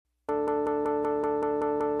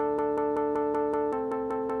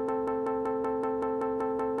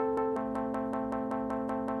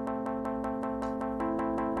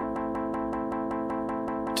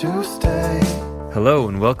to stay. Hello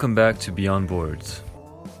and welcome back to Beyond Boards.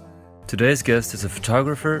 Today's guest is a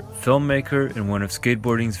photographer, filmmaker, and one of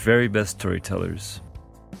skateboarding's very best storytellers.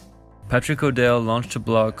 Patrick O'Dell launched a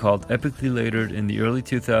blog called Epically Latered in the early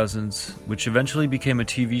 2000s, which eventually became a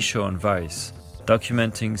TV show on Vice,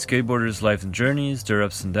 documenting skateboarders' lives and journeys, their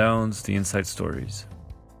ups and downs, the inside stories.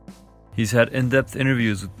 He's had in-depth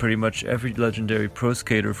interviews with pretty much every legendary pro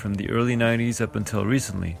skater from the early 90s up until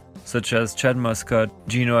recently, such as Chad Muscat,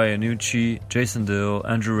 Gino Iannucci, Jason Dill,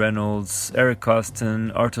 Andrew Reynolds, Eric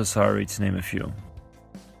Costin, Arto Sari, to name a few.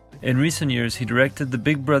 In recent years, he directed the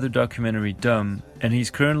Big Brother documentary Dumb, and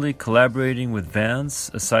he's currently collaborating with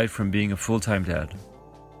Vans, aside from being a full-time dad.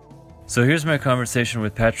 So here's my conversation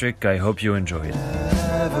with Patrick. I hope you enjoy it.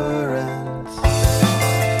 Never ends.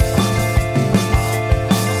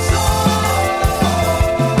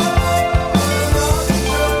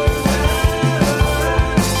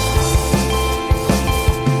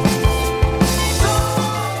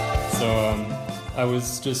 I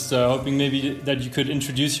was just hoping maybe that you could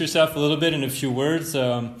introduce yourself a little bit in a few words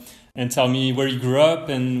and tell me where you grew up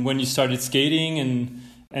and when you started skating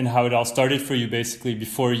and how it all started for you, basically,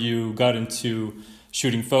 before you got into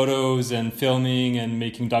shooting photos and filming and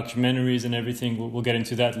making documentaries and everything. We'll get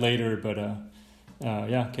into that later, but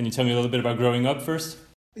can you tell me a little bit about growing up first?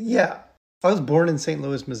 Yeah, I was born in St.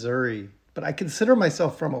 Louis, Missouri, but I consider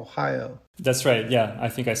myself from Ohio. That's right, yeah. I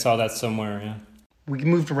think I saw that somewhere, yeah. We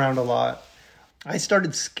moved around a lot. I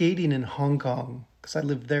started skating in Hong Kong because I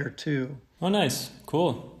lived there too. Oh, nice.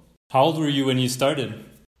 Cool. How old were you when you started?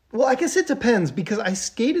 Well, I guess it depends because I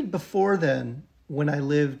skated before then when I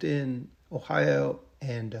lived in Ohio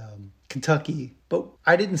and Kentucky. But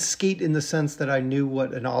I didn't skate in the sense that I knew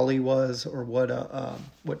what an ollie was or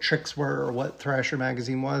what tricks were or what Thrasher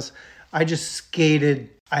magazine was. I just skated.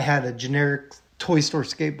 I had a generic toy store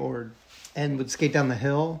skateboard and would skate down the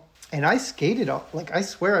hill. And I skated, like, I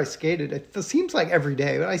swear I skated. It seems like every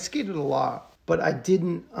day, but I skated a lot. But I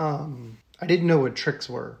didn't know what tricks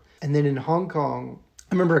were. And then in Hong Kong,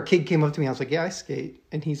 I remember a kid came up to me. I was like, yeah, I skate.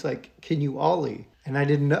 And he's like, can you ollie? And I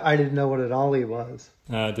didn't know what an ollie was.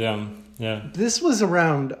 Damn, yeah. This was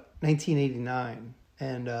around 1989.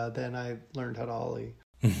 And then I learned how to ollie.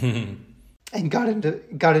 And got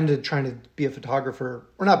into trying to be a photographer.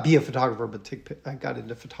 Or not be a photographer, but I got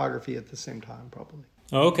into photography at the same time, probably.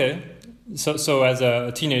 Oh, okay. So as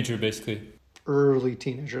a teenager, basically. Early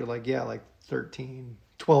teenager, like 13,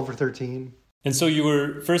 12 or 13. And so you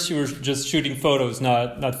were just shooting photos,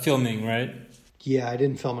 not filming, right? Yeah, I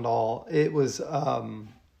didn't film at all. It was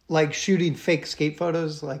like shooting fake skate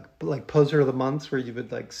photos, like Poser of the Months, where you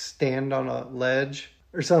would like stand on a ledge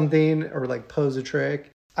or something, or like pose a trick.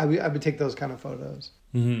 I would take those kind of photos.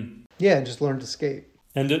 Mm-hmm. Yeah, and just learn to skate.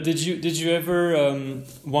 And did you ever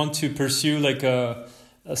want to pursue like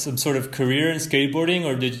some sort of career in skateboarding,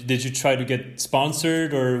 or did you try to get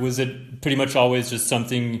sponsored, or was it pretty much always just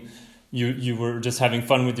something you were just having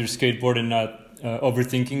fun with your skateboard and not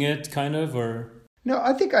overthinking it, kind of? Or no,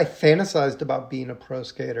 I think I fantasized about being a pro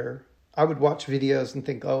skater. I would watch videos and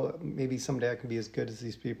think, oh, maybe someday I can be as good as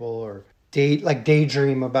these people, or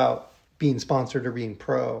daydream about being sponsored or being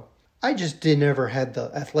pro. I just never had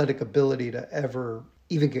the athletic ability to ever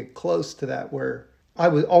even get close to that, where I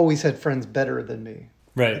always had friends better than me.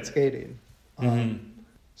 Right. At skating.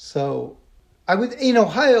 So in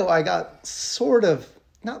Ohio, I got sort of,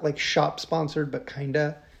 not like shop sponsored, but kind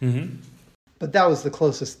of. Mm-hmm. But that was the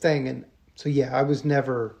closest thing. And so, yeah, I was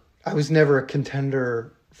never a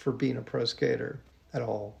contender for being a pro skater at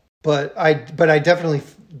all. But I definitely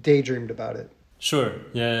daydreamed about it. Sure.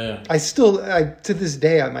 Yeah. I to this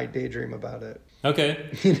day, I might daydream about it. Okay.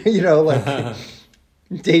 Like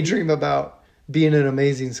daydream about being an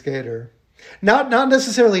amazing skater. Not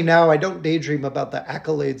necessarily now. I don't daydream about the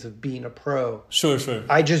accolades of being a pro. Sure.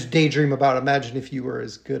 I just daydream about, imagine if you were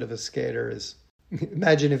as good of a skater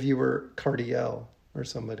imagine if you were Cardiel or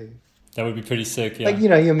somebody. That would be pretty sick, yeah. Like,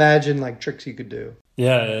 you imagine like tricks you could do.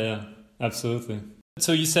 Yeah. Absolutely.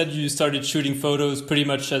 So you said you started shooting photos pretty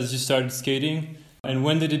much as you started skating. And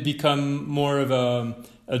when did it become more of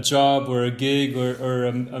a job or a gig or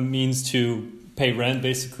a means to pay rent,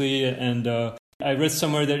 basically? And I read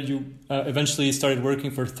somewhere that you eventually started working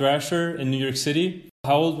for Thrasher in New York City.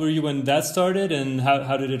 How old were you when that started, and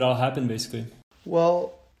how did it all happen, basically?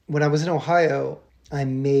 Well, when I was in Ohio, I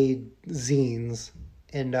made zines,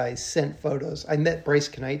 and I sent photos. I met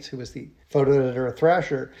Bryce Knights, who was the photo editor of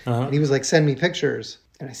Thrasher, and he was like, send me pictures.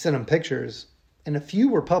 And I sent him pictures, and a few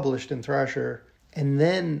were published in Thrasher. And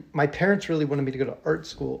then my parents really wanted me to go to art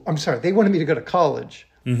school. I'm sorry, they wanted me to go to college,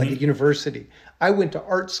 like a university. I went to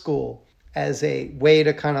art school as a way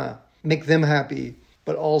to kind of make them happy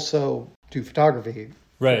but also do photography.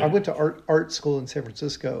 Right. I went to art school in San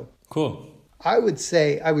Francisco. Cool. I would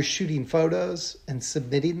say I was shooting photos and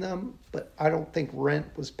submitting them, but I don't think rent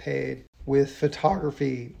was paid with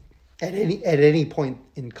photography at any point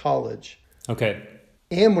in college. Okay.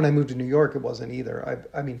 And when I moved to New York, it wasn't either.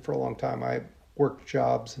 I mean, for a long time, I worked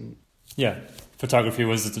jobs and... Yeah, photography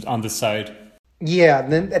was on the side. Yeah,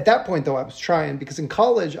 and then at that point, though, I was trying, because in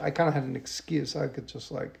college, I kind of had an excuse. I could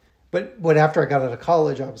just like... But after I got out of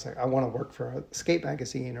college, I was like, I want to work for a skate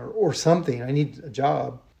magazine or something. I need a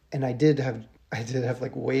job. And I did have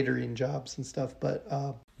like waitering jobs and stuff. But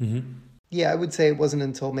yeah, I would say it wasn't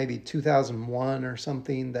until maybe 2001 or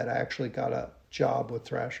something that I actually got a job with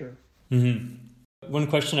Thrasher. Mm-hmm. One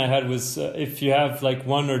question I had was if you have like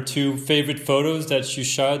one or two favorite photos that you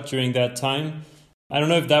shot during that time. I don't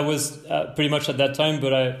know if that was pretty much at that time,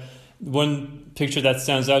 but one picture that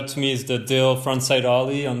stands out to me is the Dale frontside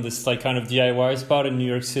ollie on this like kind of DIY spot in New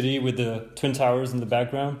York City with the Twin Towers in the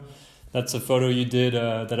background. That's a photo you did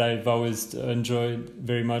that I've always enjoyed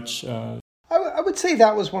very much. I would say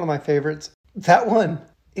that was one of my favorites. That one,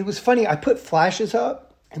 it was funny. I put flashes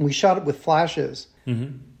up and we shot it with flashes.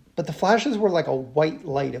 Mm-hmm. But the flashes were like a white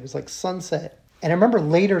light. It was like sunset. And I remember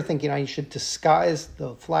later thinking I should disguise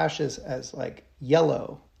the flashes as like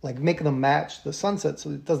yellow, like make them match the sunset so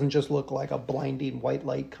it doesn't just look like a blinding white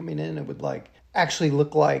light coming in. It would like actually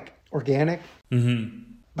look like organic. Mm-hmm.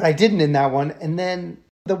 But I didn't in that one. And then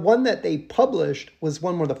the one that they published was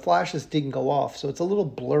one where the flashes didn't go off. So it's a little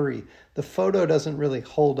blurry. The photo doesn't really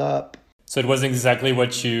hold up. So it wasn't exactly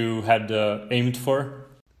what you had aimed for?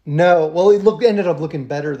 No. Well, it ended up looking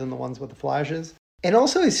better than the ones with the flashes. And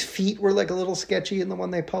also his feet were like a little sketchy in the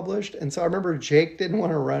one they published. And so I remember Jake didn't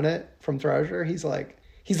want to run it from Thrasher. He's like,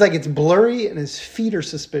 it's blurry and his feet are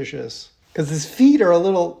suspicious because his feet are a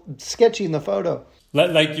little sketchy in the photo.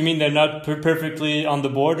 Like, you mean they're not perfectly on the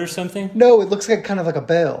board or something? No, it looks like kind of like a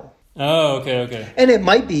bell. Oh, okay. And it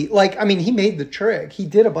might be like, I mean, he made the trick. He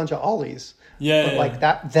did a bunch of ollies. Yeah. But like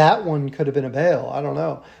that one could have been a bail. I don't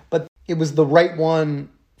know. But it was the right one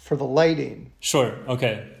for the lighting. Sure.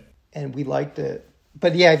 Okay. And we liked it.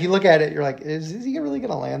 But yeah, if you look at it, you're like, is he really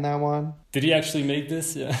going to land that one? Did he actually make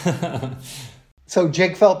this? Yeah. So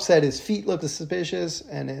Jake Phelps said his feet look suspicious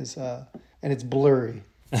and it's blurry.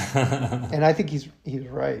 And I think he's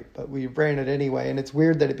right, but we ran it anyway. And it's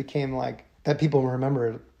weird that it became like that people remember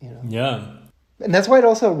it, you know. Yeah. And that's why it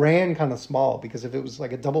also ran kind of small, because if it was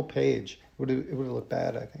like a double page, it would have looked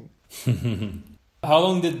bad, I think. How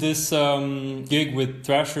long did this gig with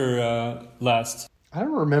Thrasher last? I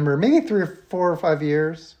don't remember. Maybe 3 or 4 or 5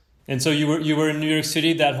 years. And so you were in New York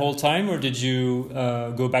City that whole time, or did you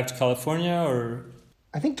go back to California? Or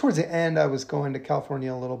I think towards the end I was going to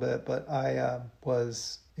California a little bit, but I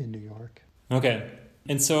was in New York. Okay.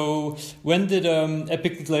 And so when did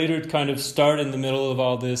Epic Later kind of start in the middle of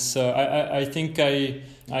all this? I think I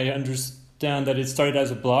understand that it started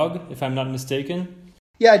as a blog, if I'm not mistaken.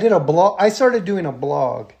 Yeah, I did a blog. I started doing a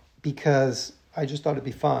blog because I just thought it'd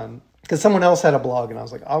be fun. Because someone else had a blog and I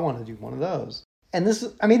was like, I want to do one of those. And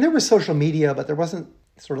there was social media, but there wasn't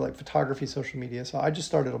sort of like photography social media. So I just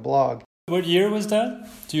started a blog. What year was that?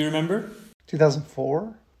 Do you remember?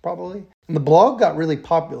 2004, probably. And the blog got really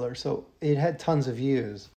popular, so it had tons of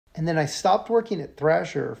views. And then I stopped working at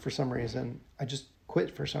Thrasher for some reason. I just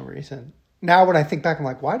quit for some reason. Now when I think back, I'm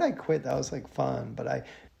like, why did I quit? That was like fun, but I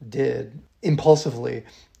did impulsively.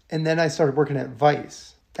 And then I started working at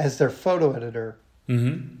Vice as their photo editor.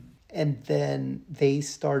 Mm-hmm. And then they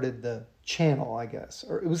started the channel, I guess.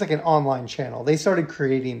 Or it was like an online channel. They started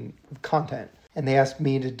creating content. And they asked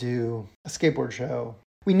me to do a skateboard show.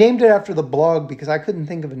 We named it after the blog because I couldn't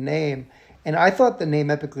think of a name. And I thought the name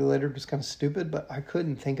Epically Lettered was kind of stupid, but I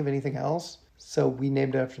couldn't think of anything else. So we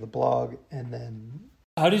named it after the blog, and then...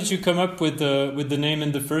 How did you come up with the name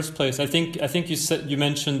in the first place? I think you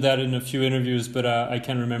mentioned that in a few interviews, but I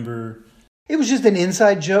can't remember. It was just an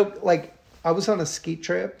inside joke. Like, I was on a skate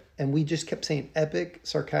trip, and we just kept saying epic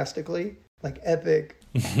sarcastically, like epic,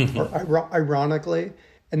 or ironically.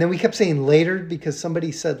 And then we kept saying latered because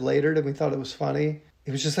somebody said latered, and we thought it was funny.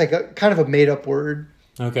 It was just like a kind of a made-up word.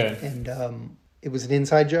 Okay. And it was an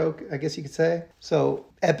inside joke, I guess you could say. So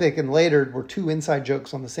epic and latered were two inside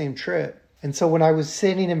jokes on the same trip. And so when I was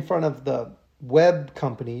sitting in front of the web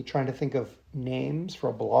company trying to think of names for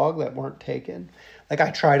a blog that weren't taken, like I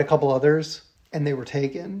tried a couple others and they were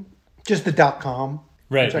taken. Just the .com,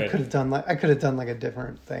 right? Which I could have done like a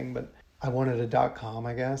different thing, but I wanted a .com,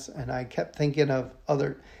 I guess. And I kept thinking of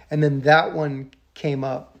other, and then that one came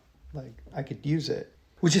up, like I could use it,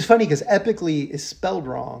 which is funny because epically is spelled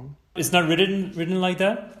wrong. It's not written like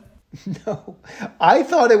that? No, I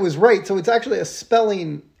thought it was right. So it's actually a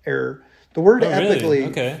spelling error. The word Oh, really? epically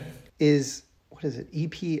Okay. is, what is it?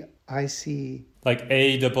 EPIC Like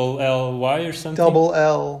ALLY or something? double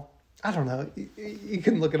L. I don't know. You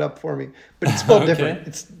can look it up for me, but it's spelled Okay. different.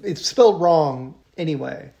 It's spelled wrong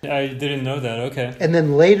anyway. I didn't know that. Okay. And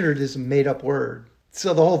then later it is a made up word.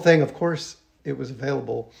 So the whole thing, of course, it was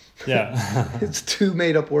available. Yeah. It's two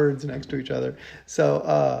made up words next to each other.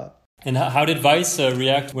 So, And how did Vice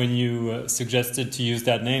react when you suggested to use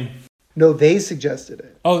that name? no, they suggested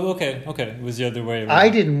it. Oh, okay. Okay. It was the other way around. I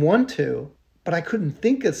didn't want to, but I couldn't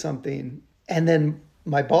think of something. And then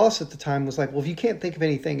my boss at the time was like, well, if you can't think of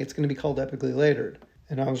anything, it's going to be called Epically Latered.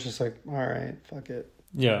 And I was just like, all right, fuck it.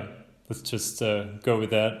 Yeah. Let's just go with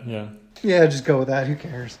that. Yeah. Yeah, just go with that. Who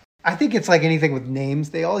cares? I think it's like anything with names.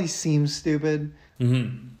 They always seem stupid.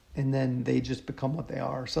 Mm-hmm. And then they just become what they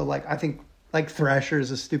are. So, like, I think, like, Thrasher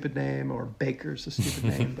is a stupid name, or Baker's a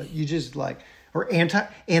stupid name. But you just, like, or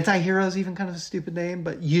Anti-Hero is even kind of a stupid name.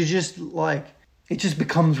 But you just, like, it just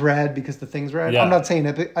becomes rad because the thing's rad. Yeah. I'm not saying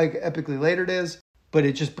Epically Latered is, but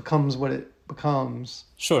it just becomes what it becomes.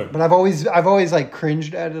 Sure. But I've always like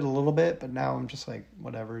cringed at it a little bit, but now I'm just like,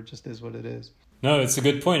 whatever, it just is what it is. No, it's a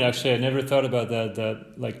good point. Actually, I never thought about that.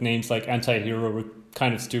 That like names like Anti-Hero were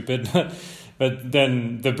kind of stupid, but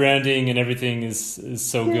then the branding and everything is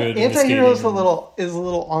so good. Anti-Hero is a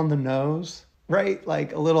little on the nose, right?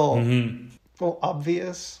 Like a little, little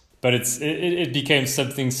obvious. But it became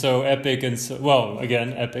something so epic and so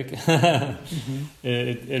again epic.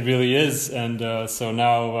 It really is, and so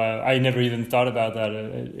now I never even thought about that.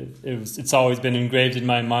 It's always been engraved in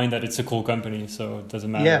my mind that it's a cool company, so it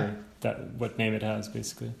doesn't matter that what name it has,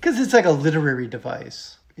 basically. Because it's like a literary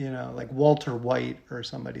device, like Walter White or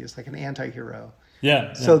somebody is like an anti-hero.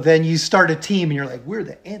 Yeah. So then you start a team and you're like, we're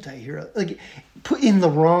the anti-hero. Like, put in the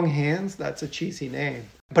wrong hands, that's a cheesy name.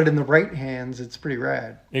 But in the right hands, it's pretty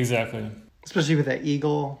rad. Exactly. Especially with that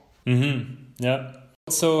eagle. Mm-hmm. Yeah.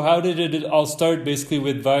 So how did it all start, basically,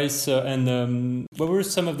 with Vice? And what were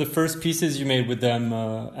some of the first pieces you made with them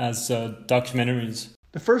as documentaries?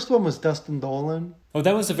 The first one was Dustin Dolan. Oh,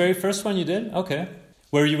 that was the very first one you did? Okay.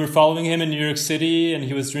 Where you were following him in New York City and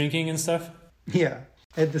he was drinking and stuff? Yeah.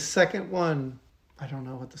 And the second one, I don't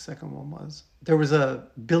know what the second one was. There was a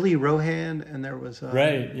Billy Rohan and there was a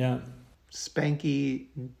Right, yeah. Spanky,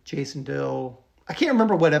 Jason Dill. I can't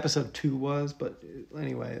remember what episode 2 was, but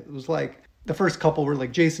anyway, it was like the first couple were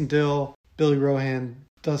like Jason Dill, Billy Rohan,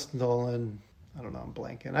 Dustin Dolan. I don't know, I'm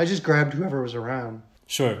blanking. I just grabbed whoever was around.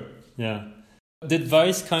 Sure, yeah. Did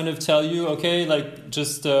Vice kind of tell you, okay, like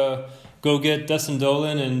just go get Dustin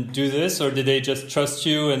Dolan and do this? Or did they just trust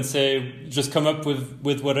you and say, just come up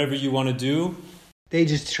with whatever you want to do? They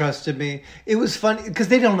just trusted me. It was funny because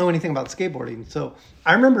they don't know anything about skateboarding. So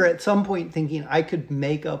I remember at some point thinking I could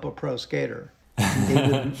make up a pro skater.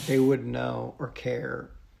 They wouldn't know or care.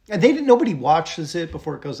 And nobody watches it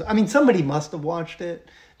before it goes. I mean, somebody must have watched it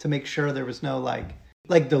to make sure there was no like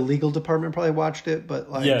the legal department probably watched it, but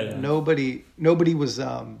nobody was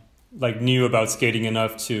like knew about skating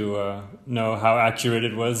enough to know how accurate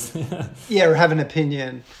it was. or have an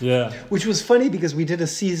opinion. Yeah. Which was funny because we did a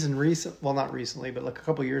season not recently, but like a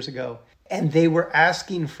couple years ago. And they were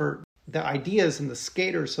asking for the ideas and the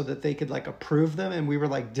skaters so that they could like approve them. And we were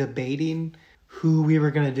like debating who we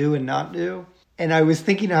were going to do and not do. And I was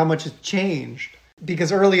thinking how much it's changed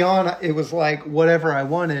because early on it was like whatever I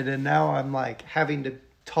wanted. And now I'm like having to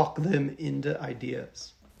talk them into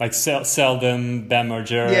ideas. Like sell them Bam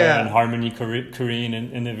Margera and Harmony Korine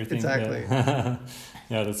and everything. Exactly. Yeah.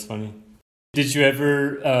 Yeah, that's funny. Did you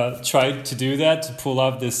ever try to do that, to pull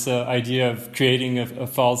off this idea of creating a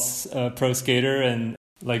false pro skater and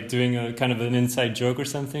like doing a kind of an inside joke or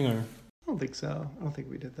something? Or I don't think so. I don't think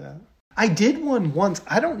we did that. I did one once.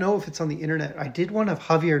 I don't know if it's on the internet. I did one of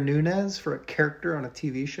Javier Nunez for a character on a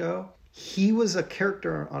TV show. He was a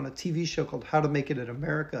character on a TV show called How to Make It in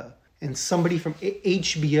America. And somebody from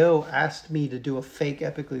HBO asked me to do a fake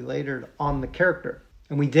Epically Latered on the character.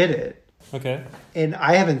 And we did it. okay. And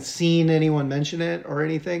I haven't seen anyone mention it or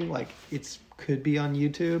anything. Like, it could be on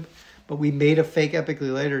YouTube. But we made a fake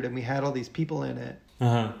Epically Latered and we had all these people in it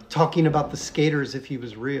talking about the skaters if he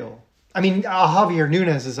was real. I mean, Javier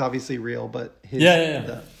Nunez is obviously real, but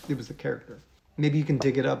it was the character. Maybe you can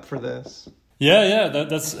dig it up for this. Yeah.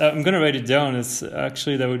 That's I'm gonna write it down. It's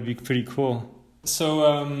actually, that would be pretty cool.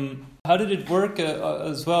 So, how did it work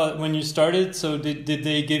as well when you started? So did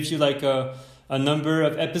they give you like a number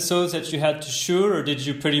of episodes that you had to shoot, or did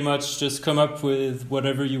you pretty much just come up with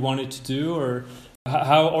whatever you wanted to do, or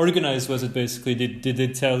how organized was it basically? Did they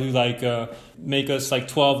tell you like make us like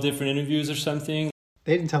 12 different interviews or something?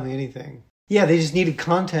 They didn't tell me anything. Yeah, they just needed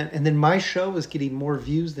content. And then my show was getting more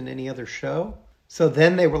views than any other show. So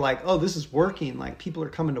then they were like, oh, this is working. Like, people are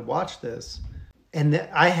coming to watch this. And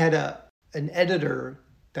I had an editor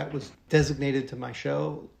that was designated to my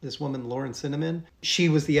show, this woman, Lauren Cinnamon. She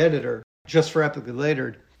was the editor just for Epically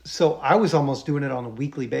Latered. So I was almost doing it on a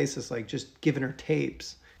weekly basis, like just giving her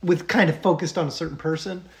tapes with kind of focused on a certain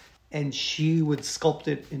person. And she would sculpt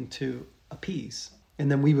it into a piece.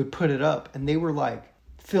 And then we would put it up. And they were like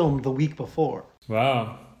filmed the week before.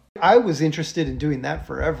 Wow. I was interested in doing that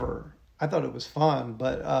forever. I thought it was fun,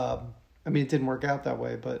 but I mean, it didn't work out that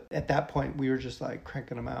way. But at that point, we were just like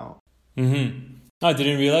cranking them out. Mm-hmm. I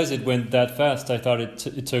didn't realize it went that fast. I thought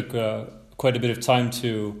it took quite a bit of time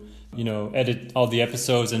to, edit all the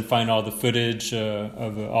episodes and find all the footage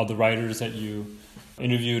of all the writers that you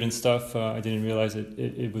interviewed and stuff. I didn't realize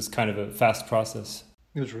it was kind of a fast process.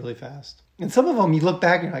 It was really fast. And some of them, you look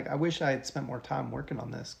back and you're like, I wish I had spent more time working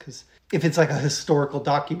on this. Because if it's like a historical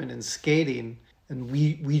document in skating, and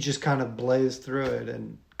we just kind of blazed through it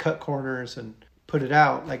and cut corners and put it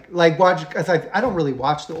out. Like watch, I don't really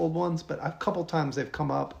watch the old ones, but a couple times they've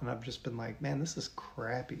come up and I've just been like, man, this is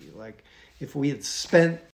crappy. Like, if we had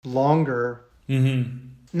spent longer,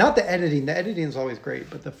 not the editing is always great,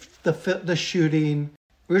 but the shooting,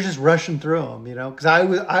 we were just rushing through them, because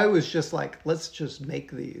I was just like, let's just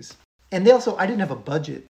make these. And I didn't have a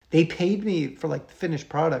budget. They paid me for like the finished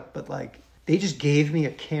product, but like they just gave me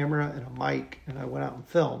a camera and a mic and I went out and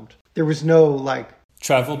filmed. There was no like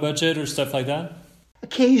travel budget or stuff like that.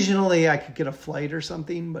 Occasionally I could get a flight or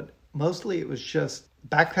something, but mostly it was just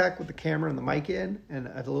backpack with the camera and the mic in and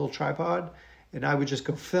a little tripod. And I would just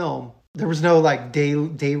go film. There was no like day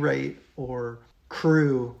rate or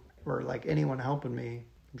crew or like anyone helping me.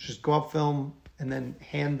 Just go up, film, and then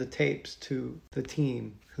hand the tapes to the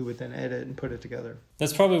team who would then edit and put it together.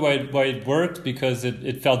 That's probably why it worked, because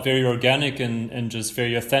it felt very organic and just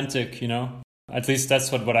very authentic, At least that's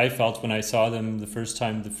what I felt when I saw them the first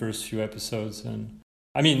time, the first few episodes. And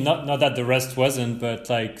I mean, not that the rest wasn't, but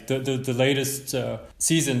like the latest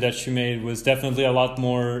season that you made was definitely a lot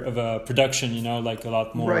more of a production, like a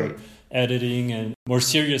lot more right. Editing and more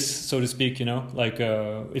serious, so to speak, like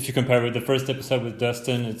if you compare with the first episode with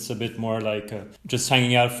Dustin, it's a bit more like just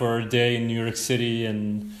hanging out for a day in New York City,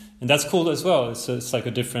 and that's cool as well. It's like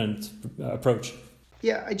a different approach.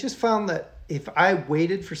 Yeah, I just found that if I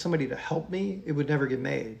waited for somebody to help me, it would never get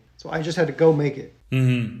made. So I just had to go make it.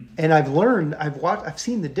 Mm-hmm. And I've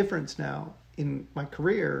seen the difference now in my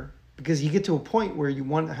career, because you get to a point where you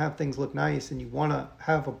want to have things look nice and you want to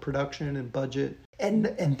have a production and budget,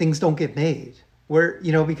 and things don't get made. Where,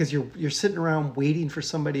 because you're sitting around waiting for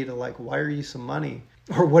somebody to like wire you some money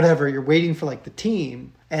or whatever. You're waiting for like the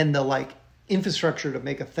team and the like infrastructure to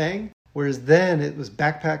make a thing. Whereas then it was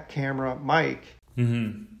backpack, camera, mic.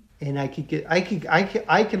 Mm-hmm. And I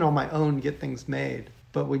can on my own get things made.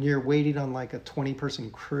 But when you're waiting on like a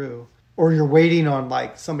 20-person crew, or you're waiting on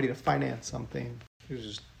like somebody to finance something, it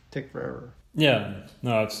just take forever. Yeah,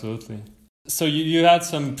 no, absolutely. So you had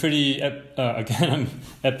some pretty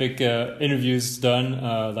epic interviews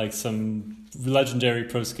done, like some legendary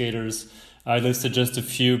pro skaters. I listed just a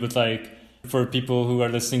few, but like for people who are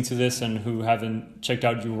listening to this and who haven't checked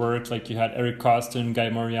out your work, like you had Eric Costin, Guy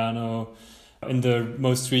Mariano. In the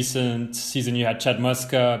most recent season, you had Chad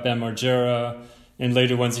Muska, Bam Margera. In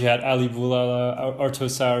later ones, you had Ali Boulala, Arto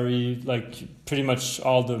Saari, like pretty much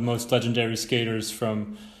all the most legendary skaters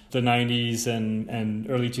from the 90s and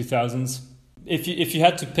early 2000s. If you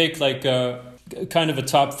had to pick like a kind of a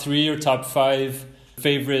top 3 or top 5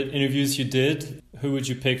 favorite interviews you did, who would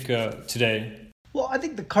you pick today? Well, I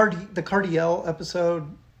think the Cardiel episode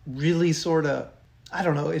really sort of, I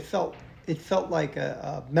don't know, it felt like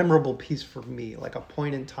a memorable piece for me, like a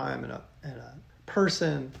point in time and a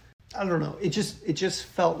person. I don't know. It just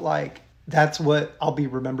felt like that's what I'll be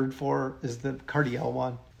remembered for, is the Cardiel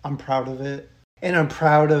one. I'm proud of it. And I'm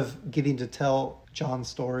proud of getting to tell John's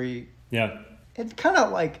story. Yeah. And kind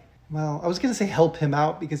of like, well, I was going to say help him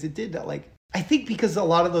out, because it did that. Like, I think because a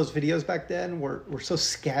lot of those videos back then were so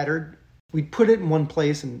scattered, we'd put it in one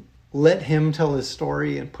place and let him tell his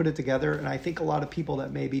story and put it together. And I think a lot of people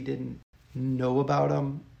that maybe didn't know about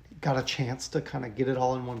him got a chance to kind of get it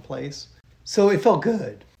all in one place. So it felt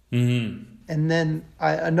good. Mm-hmm. And then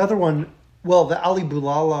another one, well, the Ali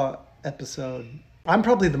Boulala episode, I'm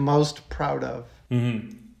probably the most proud of.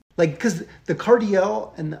 Mm-hmm. Like, because the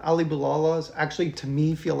Cardiel and the Ali Boulalas actually, to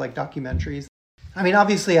me, feel like documentaries. I mean,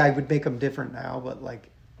 obviously, I would make them different now, but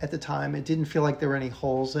like at the time, it didn't feel like there were any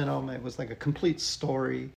holes in them. It was like a complete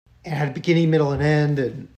story. It had a beginning, middle, and end.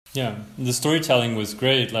 And yeah, the storytelling was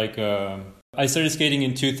great. Like, I started skating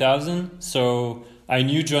in 2000, so I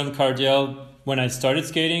knew John Cardiel when I started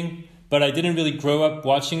skating, but I didn't really grow up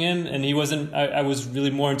watching him, and he wasn't. I was really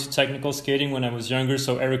more into technical skating when I was younger.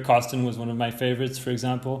 So Eric Costin was one of my favorites, for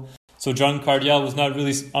example. So John Cardiel was not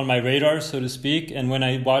really on my radar, so to speak. And when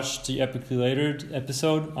I watched the Epically Later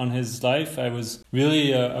episode on his life, I was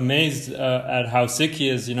really amazed at how sick he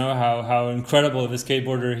is, how incredible of a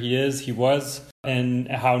skateboarder he was, and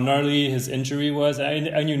how gnarly his injury was.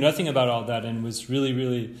 I knew nothing about all that, and it was really,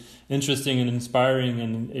 really interesting and inspiring.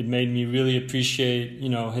 And it made me really appreciate,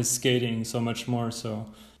 his skating so much more. So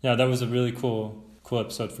yeah, that was a really cool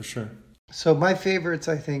episode for sure. So my favorites,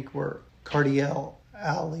 I think, were Cardiel,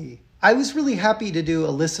 Ali. I was really happy to do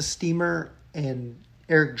Alyssa Steamer and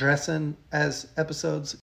Eric Dressen as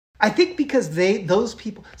episodes. I think because those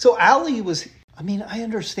people... So Ali was... I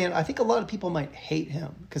understand. I think a lot of people might hate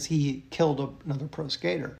him because he killed another pro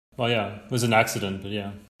skater. Well, yeah, it was an accident, but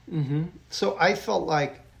yeah. Mm-hmm. So I felt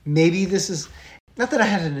like maybe this is... Not that I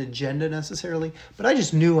had an agenda necessarily, but I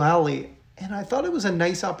just knew Ali. And I thought it was a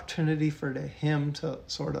nice opportunity for him to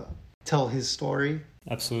sort of tell his story.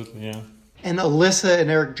 Absolutely, yeah. And Alyssa and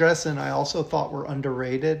Eric Dressen, I also thought were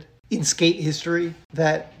underrated in skate history.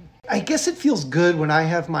 That I guess it feels good when I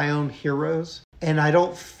have my own heroes and I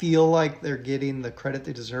don't feel like they're getting the credit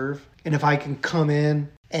they deserve. And if I can come in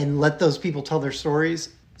and let those people tell their stories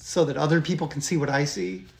so that other people can see what I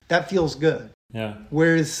see, that feels good. Yeah.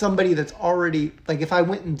 Whereas somebody that's already, like if I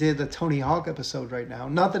went and did the Tony Hawk episode right now,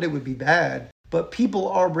 not that it would be bad, but people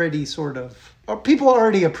already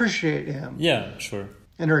appreciate him. Yeah, sure.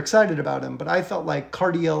 And are excited about him. But I felt like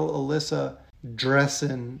Cardiel, Alyssa,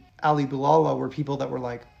 Dressen, Ali Boulala were people that were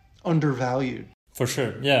like undervalued. For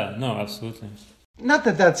sure. Yeah, no, absolutely. Not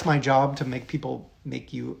that that's my job to make people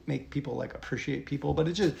like appreciate people, but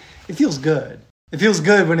it feels good. It feels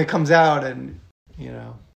good when it comes out and,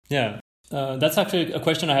 Yeah. That's actually a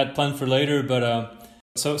question I had planned for later, but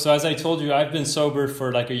so as I told you, I've been sober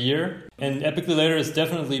for like a year, and Epically Later has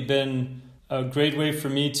definitely been a great way for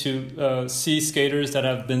me to see skaters that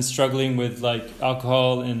have been struggling with like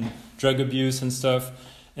alcohol and drug abuse and stuff,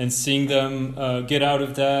 and seeing them get out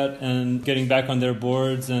of that and getting back on their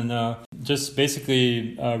boards and just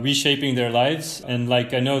basically reshaping their lives. And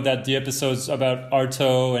like I know that the episodes about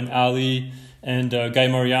Arto and Ali and Guy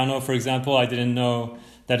Mariano, for example, I didn't know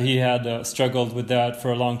that he had struggled with that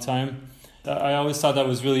for a long time. I always thought that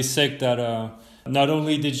was really sick that not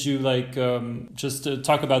only did you just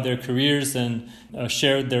talk about their careers and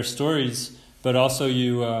share their stories, but also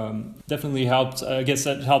you definitely helped. I guess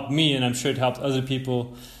that helped me, and I'm sure it helped other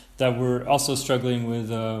people that were also struggling with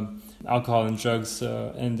alcohol and drugs.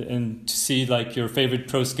 And to see like your favorite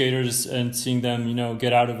pro skaters and seeing them,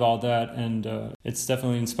 get out of all that, and it's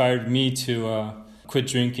definitely inspired me to quit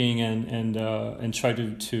drinking and try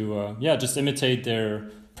to just imitate their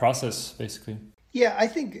process, basically. Yeah, I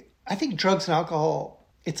think drugs and alcohol,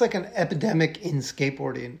 it's like an epidemic in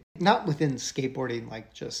skateboarding. Not within skateboarding,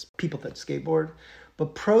 like just people that skateboard,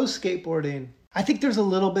 but pro skateboarding. I think there's a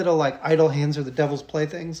little bit of like idle hands are the devil's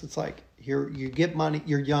playthings. It's like you get money,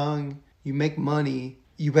 you're young, you make money,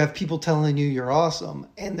 you have people telling you you're awesome,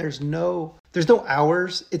 and there's no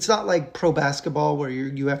hours. It's not like pro basketball where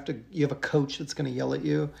you have a coach that's going to yell at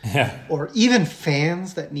you, or even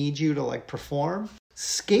fans that need you to like perform.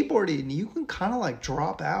 Skateboarding, you can kind of like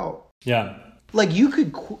drop out. Yeah. Like you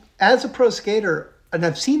could, as a pro skater, and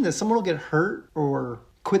I've seen this, someone will get hurt or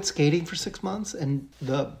quit skating for 6 months and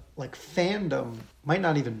the like fandom might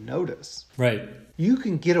not even notice. Right. You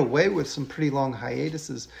can get away with some pretty long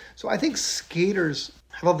hiatuses. So I think skaters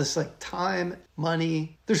have all this like time,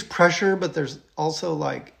 money. There's pressure, but there's also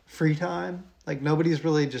like free time. Like nobody's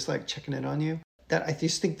really just like checking in on you. That I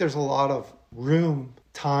just think there's a lot of room,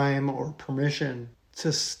 time, or permission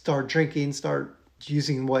to start drinking, start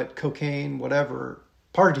using cocaine, whatever,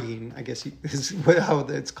 partying, I guess is how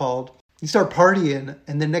it's called. You start partying,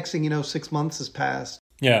 and the next thing you know, 6 months has passed.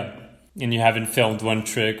 Yeah, and you haven't filmed one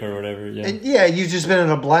trick or whatever. Yeah, and you've just been in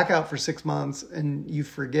a blackout for 6 months, and you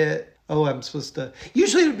forget, I'm supposed to...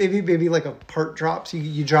 Usually maybe like a part drops,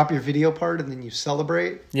 you drop your video part, and then you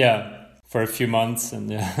celebrate. Yeah, for a few months, and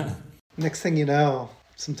yeah. Next thing you know,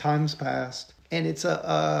 some time's passed. And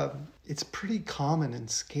it's pretty common in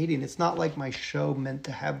skating. It's not like my show meant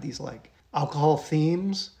to have these like alcohol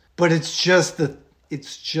themes, but it's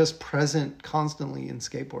just present constantly in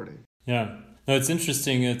skateboarding. Yeah. No, it's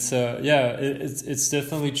interesting. It's it's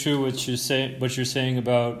definitely true what you're saying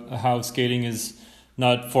about how skating is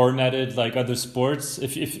not formatted like other sports,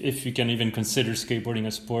 if you can even consider skateboarding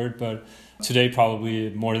a sport, but today probably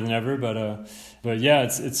more than ever. But yeah,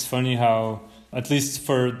 it's funny how At least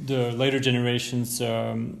for the later generations,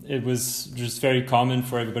 it was just very common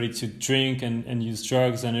for everybody to drink and use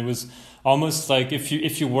drugs. And it was almost like if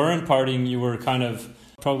you weren't partying, you were kind of,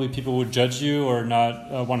 probably people would judge you or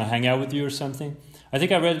not want to hang out with you or something. I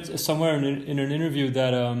think I read somewhere in an interview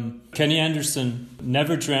that Kenny Anderson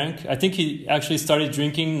never drank. I think he actually started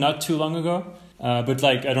drinking not too long ago. But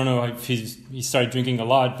like, I don't know if he started drinking a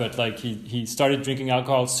lot, but like he started drinking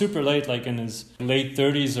alcohol super late, like in his late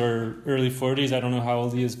 30s or early 40s. I don't know how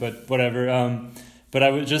old he is, but whatever. But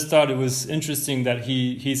I just thought it was interesting that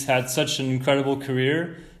he's had such an incredible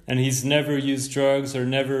career and he's never used drugs or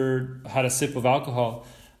never had a sip of alcohol.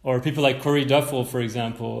 Or people like Corey Duffel, for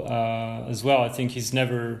example, as well. I think he's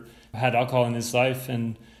never had alcohol in his life.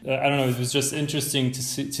 And I don't know, it was just interesting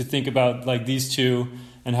to think about like these two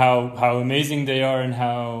and how amazing they are, and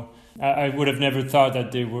how I would have never thought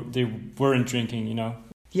that they weren't drinking, you know.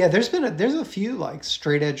 Yeah, there's a few like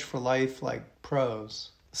straight edge for life like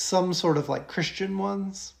pros, some sort of like Christian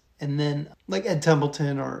ones, and then like Ed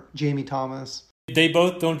Templeton or Jamie Thomas. They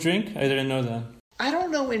both don't drink? I didn't know that. I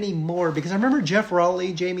don't know anymore because I remember Jeff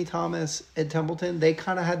Raleigh, Jamie Thomas, Ed Templeton. They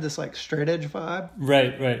kind of had this like straight edge vibe.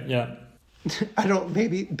 Right, yeah. I don't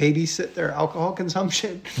maybe babysit their alcohol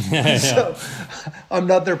consumption. Yeah. So I'm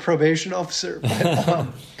not their probation officer, but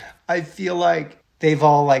I feel like they've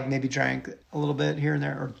all like maybe drank a little bit here and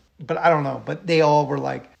there, but I don't know. But they all were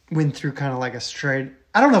like went through kind of like a straight.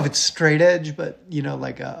 I don't know if it's straight edge, but you know,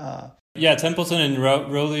 like a. Yeah, Templeton and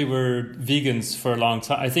Rowley were vegans for a long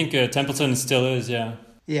time. I think Templeton still is. Yeah.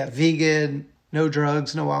 Yeah, vegan. No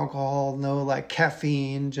drugs, no alcohol, no like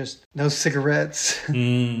caffeine, just no cigarettes.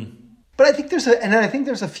 But I think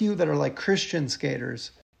there's a few that are like Christian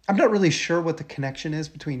skaters. I'm not really sure what the connection is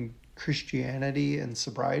between Christianity and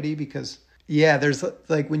sobriety, because yeah, there's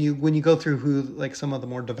like when you go through who like some of the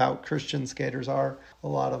more devout Christian skaters are, a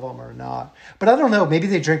lot of them are not. But I don't know, maybe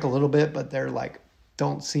they drink a little bit, but they're like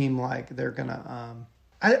don't seem like they're gonna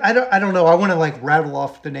I don't know. I want to like rattle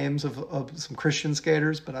off the names of some Christian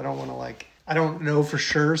skaters, but I don't want to like, I don't know for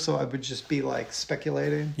sure, so I would just be like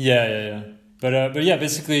speculating. Yeah. But yeah,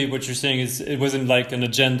 basically what you're saying is it wasn't like an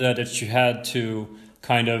agenda that you had to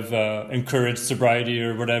kind of encourage sobriety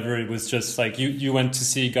or whatever. It was just like you went to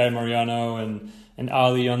see Guy Mariano and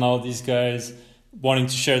Ali and all these guys wanting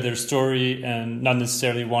to share their story and not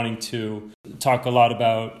necessarily wanting to talk a lot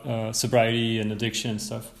about sobriety and addiction and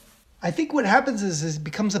stuff. I think what happens is it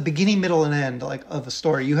becomes a beginning, middle, and end like of a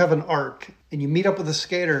story. You have an arc and you meet up with a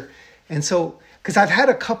skater. And so, because I've had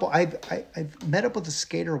a couple, I've met up with a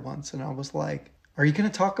skater once and I was like, are you going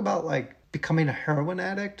to talk about like becoming a heroin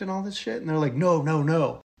addict and all this shit? And they're like,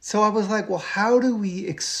 no. So I was like, well, how do we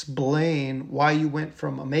explain why you went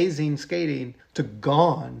from amazing skating to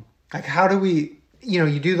gone? Like, how do we,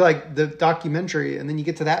 you do like the documentary and then you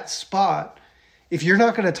get to that spot. If you're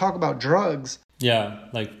not going to talk about drugs. Yeah,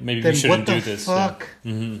 like maybe we shouldn't do this. Fuck?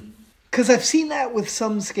 Yeah. Mm-hmm. Because I've seen that with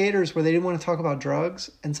some skaters where they didn't want to talk about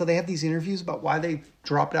drugs. And so they have these interviews about why they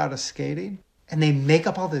dropped out of skating. And they make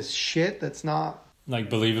up all this shit that's not... like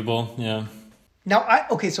believable, yeah. Now,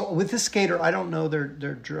 so with this skater, I don't know their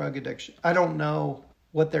drug addiction. I don't know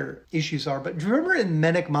what their issues are. But do you remember in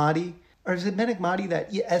Menik Mahdi? Or is it Menik Mahdi,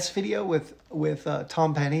 that S video with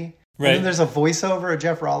Tom Penny? Right. And then there's a voiceover of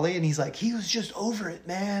Jeff Raleigh. And he's like, he was just over it,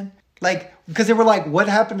 man. Like, because they were like, what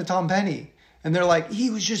happened to Tom Penny? And they're like,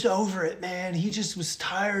 he was just over it, man. He just was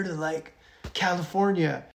tired of like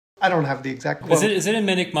California. I don't have the exact quote. Is it in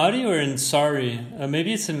Menik Mahdi or in Sorry?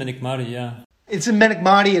 Maybe it's in Menik Mahdi, yeah. It's in Menik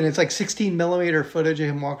Mahdi, and it's like 16 millimeter footage of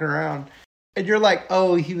him walking around. And you're like,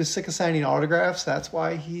 oh, he was sick of signing autographs. That's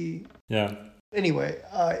why he... Yeah. Anyway,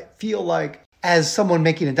 I feel like as someone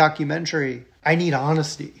making a documentary, I need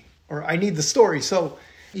honesty, or I need the story. So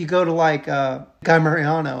you go to like Guy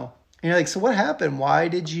Mariano, and you're like, so what happened? Why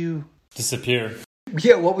did you... disappear?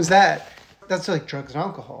 Yeah, what was that? That's like drugs and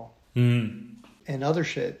alcohol. And other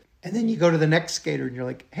shit. And then you go to the next skater and you're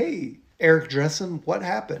like, hey, Eric Dressen, what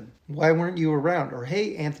happened? Why weren't you around? Or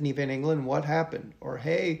hey, Anthony Van Engelen, what happened? Or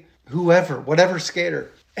hey, whatever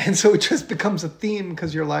skater. And so it just becomes a theme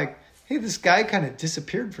because you're like, hey, this guy kind of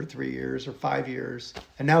disappeared for 3 years or 5 years.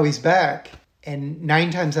 And now he's back. And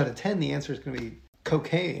 9 times out of 10, the answer is going to be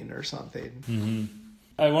cocaine or something. Mm-hmm.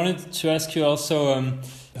 I wanted to ask you also,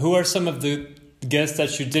 who are some of the guests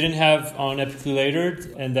that you didn't have on Epically Later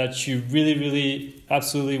and that you really, really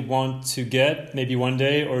absolutely want to get maybe one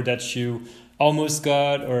day, or that you almost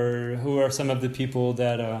got, or who are some of the people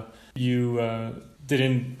that you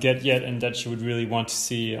didn't get yet and that you would really want to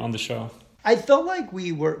see on the show? I felt like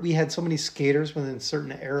we had so many skaters within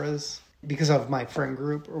certain eras because of my friend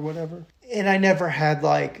group or whatever. And I never had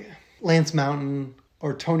like Lance Mountain,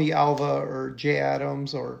 or Tony Alva or Jay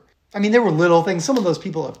Adams, or I mean, there were little things. Some of those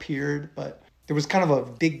people appeared, but there was kind of a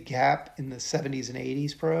big gap in the 70s and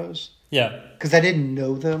 80s pros. Yeah. Because I didn't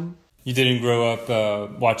know them. You didn't grow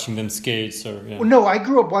up watching them skate, or yeah. Well, no, I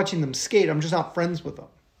grew up watching them skate. I'm just not friends with them.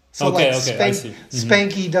 So I see.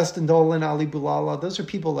 Spanky, Dustin Dolan, Ali Boulala, those are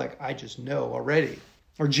people like I just know already.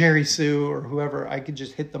 Or Jerry Sue or whoever, I could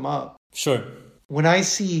just hit them up. Sure. When I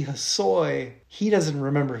see Hosoi, he doesn't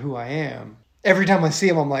remember who I am. Every time I see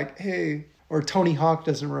him, I'm like, hey. Or Tony Hawk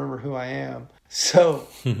doesn't remember who I am. So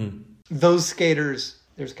those skaters,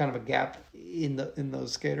 there's kind of a gap in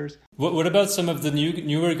those skaters. What about some of the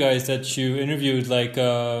newer guys that you interviewed, like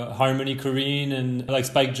Harmony Korine and like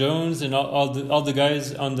Spike Jonze and all the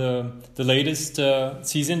guys on the latest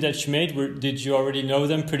season that you made? Did you already know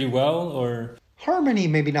them pretty well, or? Harmony,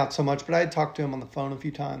 maybe not so much, but I had talked to him on the phone a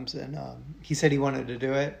few times, and he said he wanted to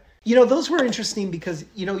do it. You know, those were interesting because,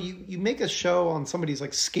 you know, you make a show on somebody's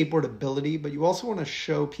like skateboard ability, but you also want to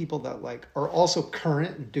show people that like are also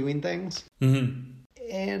current and doing things. Mm-hmm.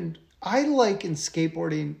 And I like in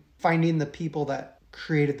skateboarding finding the people that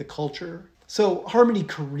created the culture. So Harmony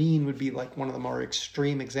Korine would be like one of the more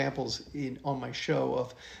extreme examples on my show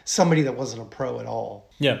of somebody that wasn't a pro at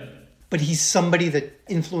all. Yeah. But he's somebody that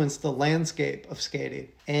influenced the landscape of skating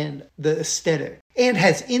and the aesthetic and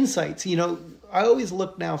has insights. You know, I always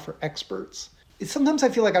look now for experts. Sometimes I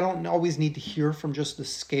feel like I don't always need to hear from just the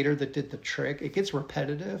skater that did the trick. It gets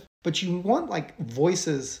repetitive. But you want like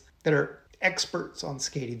voices that are experts on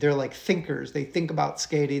skating. They're like thinkers. They think about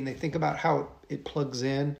skating. They think about how it plugs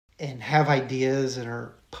in and have ideas and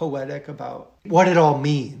are poetic about what it all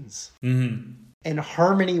means. Mm-hmm. And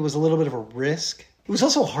Harmony was a little bit of a risk. It was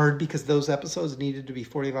also hard because those episodes needed to be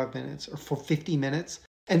 45 minutes or for 50 minutes.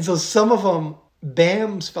 And so some of them,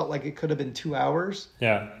 BAMs felt like it could have been 2 hours.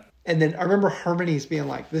 Yeah. And then I remember Harmony's being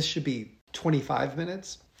like, this should be 25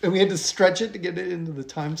 minutes. And we had to stretch it to get it into the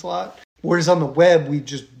time slot. Whereas on the web, we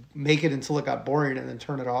just make it until it got boring and then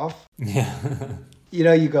turn it off. Yeah. You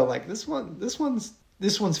know, you go like, this one's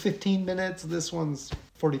 15 minutes. This one's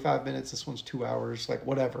 45 minutes. This one's 2 hours, like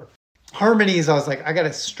whatever. Harmonies, I was like, I got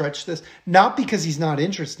to stretch this. Not because he's not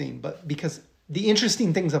interesting, but because the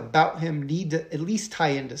interesting things about him need to at least tie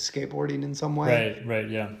into skateboarding in some way. Right,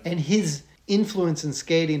 yeah. And his influence in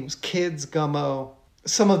skating was Kids, Gummo,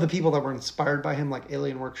 some of the people that were inspired by him, like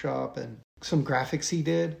Alien Workshop, and some graphics he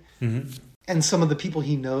did. Mm-hmm. And some of the people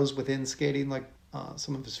he knows within skating, like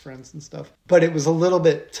some of his friends and stuff. But it was a little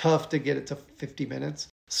bit tough to get it to 50 minutes.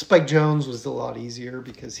 Spike Jonze was a lot easier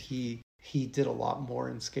because he did a lot more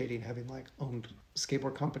in skating, having like owned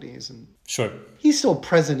skateboard companies, and sure, he's still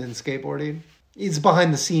present in skateboarding. He's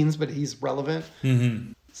behind the scenes, but he's relevant.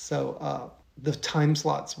 Mm-hmm. So the time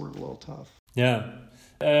slots were a little tough. Yeah,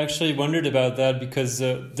 I actually wondered about that because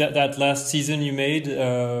that last season you made,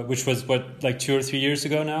 which was like 2 or 3 years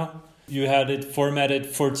ago now, you had it formatted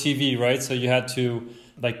for TV, right? So you had to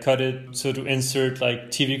like cut it so to insert like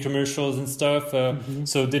TV commercials and stuff. Mm-hmm.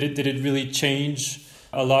 So did it really change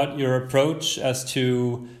a lot your approach as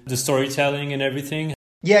to the storytelling and everything?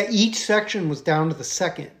 Yeah, each section was down to the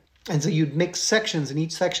second. And so you'd mix sections and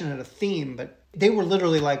each section had a theme, but they were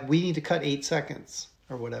literally like, we need to cut 8 seconds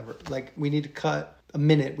or whatever. Like we need to cut a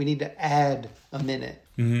minute. We need to add a minute.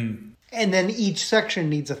 Mm-hmm. And then each section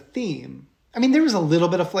needs a theme. I mean, there was a little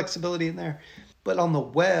bit of flexibility in there, but on the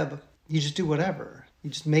web, you just do whatever. You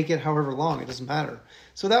just make it however long. It doesn't matter.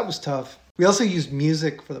 So that was tough. We also used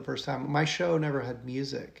music for the first time. My show never had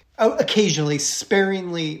music. Occasionally,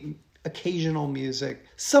 sparingly, occasional music.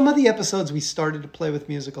 Some of the episodes we started to play with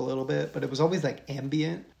music a little bit, but it was always like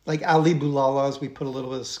ambient. Like Ali Boulala's, we put a little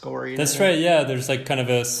bit of scoring. That's right, yeah. There's like kind of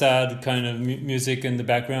a sad kind of music in the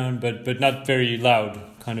background, but not very loud,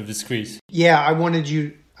 kind of discreet. Yeah,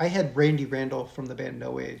 I had Randy Randall from the band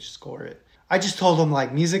No Age score it. I just told him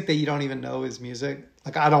like music that you don't even know is music.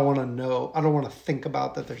 Like I don't want to know. I don't want to think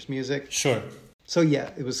about that there's music. Sure. So yeah,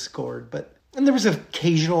 it was scored, and there was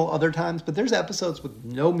occasional other times, but there's episodes with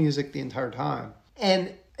no music the entire time.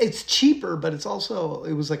 And it's cheaper, but it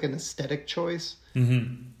was like an aesthetic choice,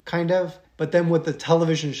 kind of. But then with the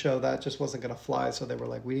television show, that just wasn't going to fly. So they were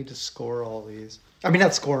like, we need to score all these. I mean,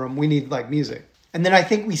 not score them. We need like music. And then I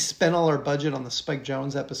think we spent all our budget on the Spike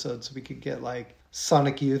Jonze episode so we could get like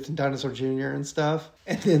Sonic Youth and Dinosaur Jr. and stuff.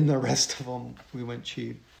 And then the rest of them, we went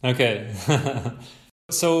cheap. Okay.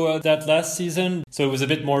 So that last season, so it was a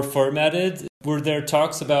bit more formatted. Were there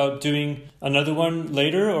talks about doing another one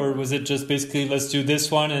later, or was it just basically let's do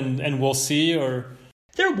this one and we'll see? Or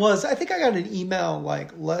there was. I think I got an email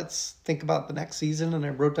like, let's think about the next season. And I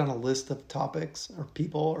wrote down a list of topics or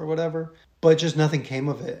people or whatever. But just nothing came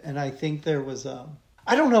of it. And I think there was,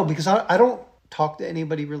 I don't know, because I don't talk to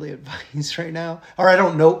anybody really advice right now. Or I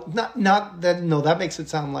don't know. Not that, no, that makes it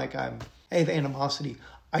sound like I have animosity.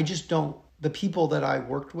 I just don't. The people that I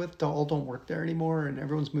worked with don't work there anymore, and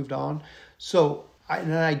everyone's moved on. So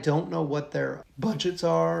I don't know what their budgets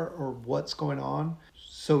are or what's going on.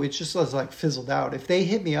 So it's just like fizzled out. If they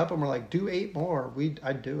hit me up and were like, do 8 more,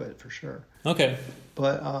 I'd do it for sure. Okay.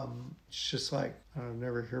 But it's just like, I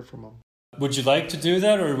never hear from them. Would you like to do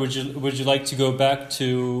that, or would you like to go back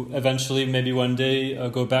to eventually, maybe one day,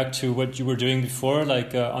 go back to what you were doing before,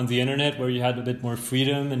 like on the internet, where you had a bit more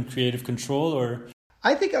freedom and creative control? Or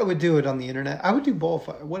I think I would do it on the internet. I would do both.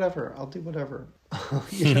 Whatever. I'll do whatever.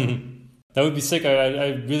 You know? That would be sick. I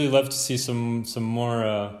really love to see some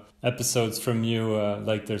more episodes from you.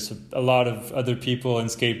 Like there's a lot of other people in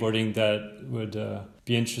skateboarding that would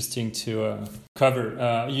be interesting to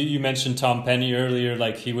cover. You mentioned Tom Penny earlier.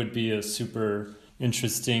 Like he would be a super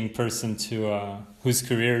interesting person to whose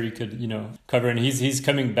career you could cover. And he's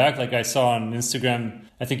coming back. Like I saw on Instagram,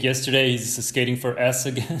 I think yesterday, he's skating for S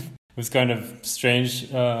again. It was kind of strange,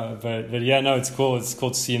 but yeah, no, it's cool. It's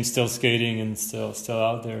cool to see him still skating and still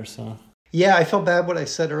out there. So yeah, I felt bad what I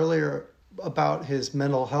said earlier about his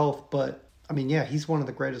mental health, but I mean, yeah, he's one of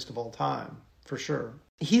the greatest of all time for sure.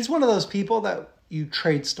 He's one of those people that you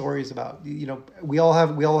trade stories about. We all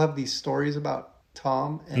have these stories about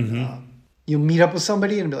Tom, and you meet up with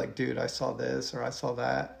somebody and be like, dude, I saw this or I saw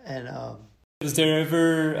that, and is there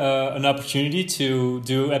ever an opportunity to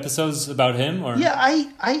do episodes about him? Or yeah,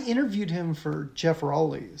 I interviewed him for Jeff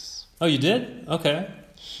Rowley's. Oh, you did? Okay.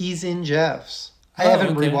 He's in Jeff's. I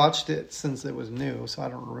haven't rewatched it since it was new, so I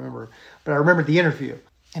don't remember. But I remember the interview.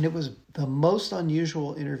 And it was the most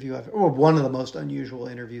unusual interview one of the most unusual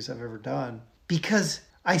interviews I've ever done. Because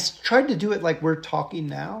I tried to do it like we're talking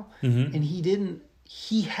now, and he didn't.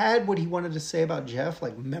 He had what he wanted to say about Jeff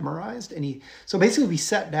like memorized, so basically we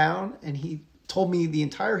sat down and he told me the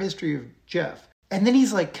entire history of Jeff, and then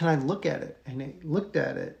he's like, "Can I look at it?" And he looked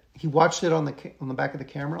at it. He watched it on the back of the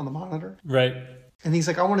camera on the monitor, right? And he's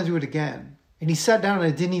like, "I want to do it again." And he sat down and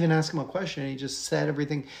I didn't even ask him a question. And he just said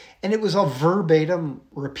everything, and it was all verbatim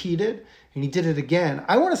repeated. And he did it again.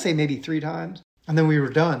 I want to say maybe 3 times. And then we were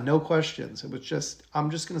done. No questions. It was just,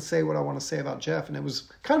 I'm just going to say what I want to say about Jeff. And it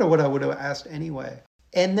was kind of what I would have asked anyway.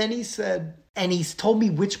 And then he said, and he's told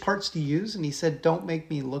me which parts to use. And he said, don't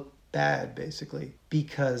make me look bad, basically.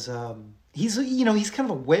 Because he's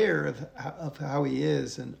kind of aware of how he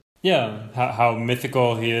is. And yeah, how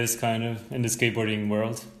mythical he is kind of in the skateboarding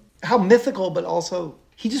world. How mythical, but also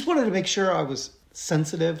he just wanted to make sure I was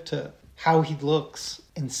sensitive to how he looks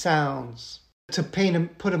and sounds, to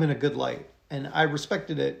put him in a good light. And I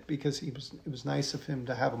respected it because it was nice of him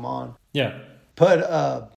to have him on. Yeah.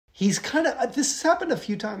 But he's kind of, this has happened a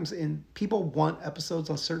few times in people want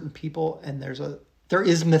episodes on certain people, and there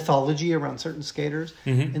is mythology around certain skaters.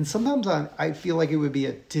 And sometimes I feel like it would be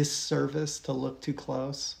a disservice to look too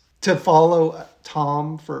close, to follow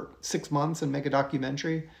Tom for 6 months and make a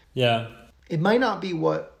documentary. Yeah. It might not be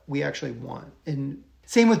what we actually want. And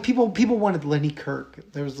same with people wanted Lenny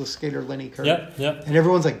Kirk. There was the skater Lenny Kirk. Yeah. And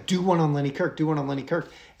everyone's like, do one on Lenny Kirk.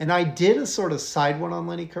 And I did a sort of side one on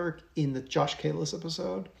Lenny Kirk in the Josh Kalis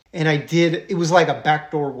episode. And it was like a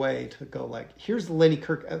backdoor way to go like, here's the Lenny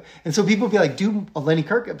Kirk. And so people would be like, do a Lenny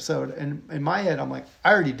Kirk episode. And in my head, I'm like,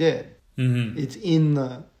 I already did. It's in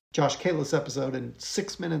the Josh Kalis episode, and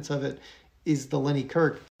 6 minutes of it is the Lenny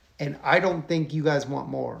Kirk. And I don't think you guys want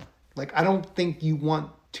more. Like, I don't think you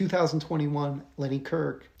want 2021 Lenny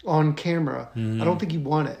Kirk on camera. I don't think you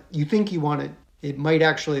want it. You think you want it. It might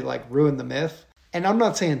actually like ruin the myth. And I'm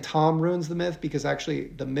not saying Tom ruins the myth, because actually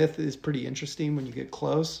the myth is pretty interesting when you get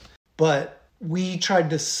close. But we tried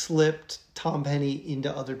to slip Tom Penny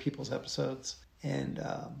into other people's episodes. And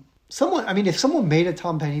if someone made a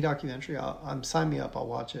Tom Penny documentary, sign me up. I'll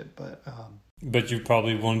watch it. But you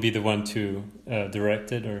probably won't be the one to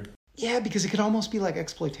direct it, or? Yeah, because it could almost be like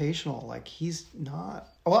exploitational. Like he's not.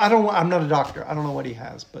 Well, I'm not a doctor. I don't know what he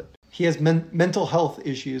has, but he has mental health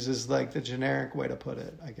issues. Is like the generic way to put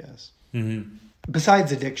it, I guess.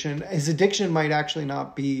 Besides addiction, his addiction might actually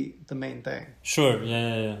not be the main thing. Sure.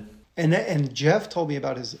 Yeah. And Jeff told me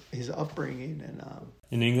about his upbringing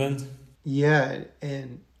in England. Yeah,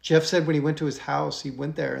 and Jeff said when he went to his house, he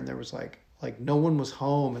went there and there was like no one was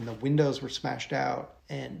home and the windows were smashed out,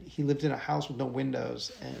 and he lived in a house with no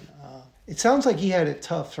windows, and it sounds like he had it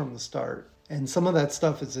tough from the start, and some of that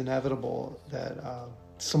stuff is inevitable that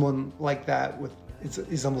someone like that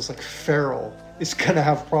is almost like feral is going to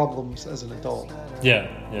have problems as an adult. Yeah.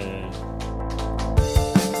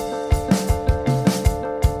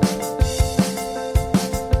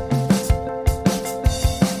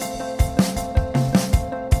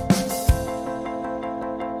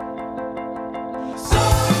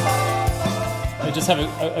 I just have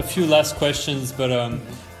a few last questions, but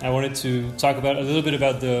I wanted to talk about a little bit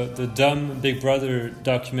about the Dumb Big Brother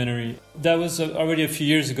documentary. That was already a few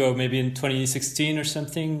years ago, maybe in 2016 or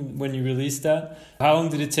something, when you released that. How long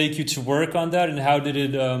did it take you to work on that, and how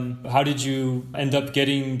did you end up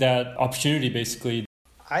getting that opportunity, basically?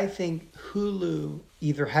 I think Hulu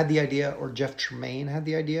either had the idea or Jeff Tremaine had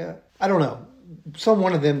the idea. I don't know.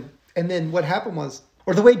 One of them. And then what happened was,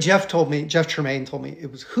 or the way Jeff Tremaine told me,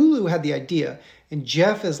 it was Hulu had the idea. And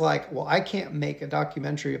Jeff is like, well, I can't make a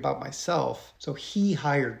documentary about myself. So he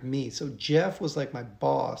hired me. So Jeff was like my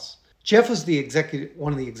boss. Jeff was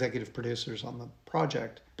one of the executive producers on the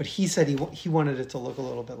project. But he said he wanted it to look a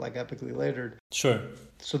little bit like Epically Latered. Sure.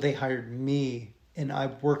 So they hired me. And I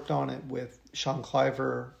worked on it with Sean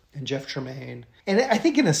Cliver and Jeff Tremaine. And I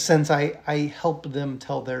think in a sense, I helped them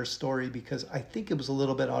tell their story because I think it was a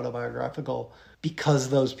little bit autobiographical because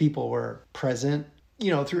those people were present,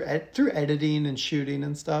 through editing and shooting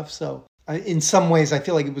and stuff. So in some ways, I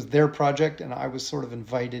feel like it was their project and I was sort of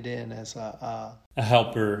invited in as a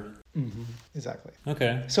helper. Mm-hmm, exactly.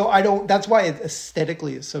 Okay. So that's why it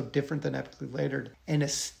aesthetically is so different than Epically Latered. And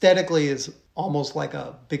aesthetically is almost like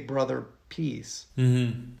a Big Brother piece,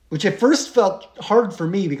 which at first felt hard for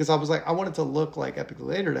me because I was like, I want it to look like Epically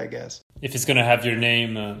Latered, I guess. If it's going to have your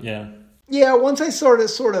name, Yeah, once I sort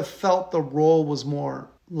of felt the role was more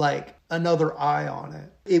like another eye on it.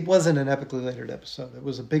 It wasn't an Epically Latered episode. It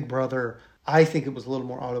was a Big Brother. I think it was a little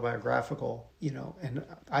more autobiographical, and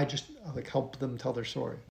I just helped them tell their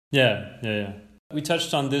story. Yeah. We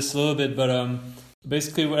touched on this a little bit, but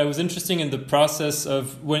basically what I was interested in the process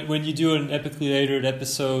of when you do an Epically Latered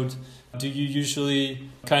episode, do you usually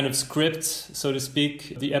kind of script, so to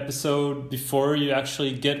speak, the episode before you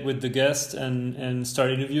actually get with the guest and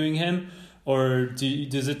start interviewing him? Or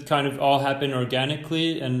does it kind of all happen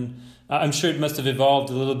organically? And I'm sure it must have evolved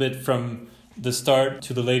a little bit from the start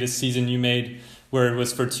to the latest season you made, where it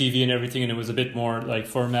was for TV and everything, and it was a bit more like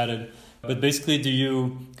formatted. But basically, do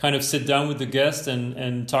you kind of sit down with the guest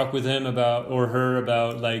and talk with him or her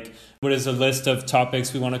about like, what is a list of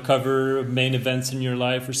topics we want to cover, main events in your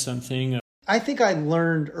life or something? I think I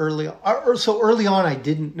learned early on I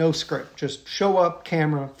didn't know script, just show up,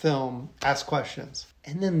 camera, film, ask questions.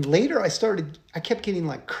 And then later I kept getting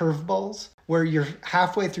like curveballs where you're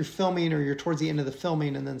halfway through filming or you're towards the end of the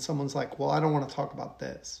filming and then someone's like, well, I don't want to talk about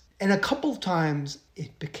this. And a couple of times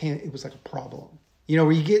it was like a problem.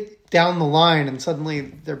 Where you get down the line and suddenly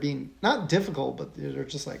they're being not difficult, but they're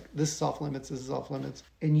just like, this is off limits, this is off limits.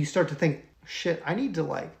 And you start to think, shit, I need to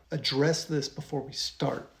like address this before we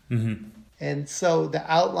start. Mm-hmm. And so the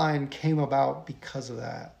outline came about because of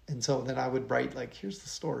that. And so then I would write like, here's the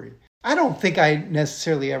story. I don't think I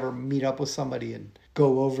necessarily ever meet up with somebody and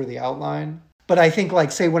go over the outline. But I think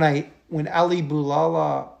like, say when Ali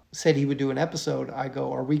Boulala said he would do an episode, I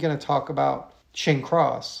go, are we going to talk about Shane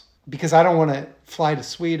Cross? Because I don't want to fly to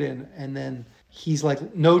Sweden and then he's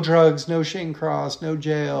like, no drugs, no Shane Cross, no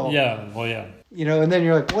jail. Yeah, well, yeah. And then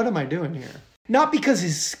you're like, what am I doing here? Not because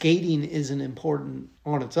his skating isn't important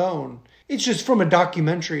on its own. It's just from a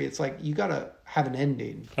documentary, it's like, you got to have an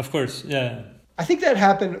ending. Of course, yeah. I think that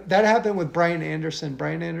happened with Brian Anderson.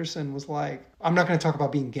 Brian Anderson was like, I'm not going to talk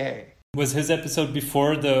about being gay. Was his episode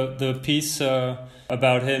before the piece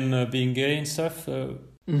about him being gay and stuff?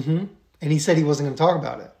 Mm-hmm. And he said he wasn't going to talk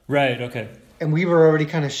about it. Right, okay. And we were already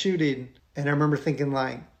kind of shooting. And I remember thinking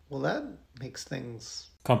like, well, that makes things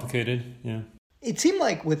complicated, yeah. It seemed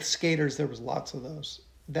like with skaters, there was lots of those.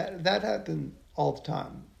 That happened all the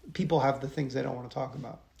time. People have the things they don't want to talk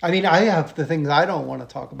about. I mean, I have the things I don't want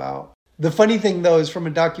to talk about. The funny thing, though, is from a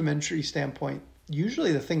documentary standpoint,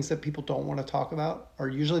 usually the things that people don't want to talk about are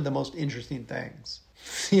usually the most interesting things.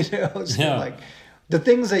 Like the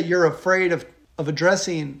things that you're afraid of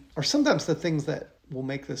addressing are sometimes the things that will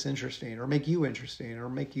make this interesting or make you interesting or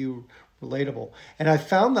make you relatable. And I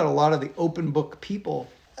found that a lot of the open book people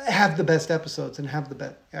have the best episodes and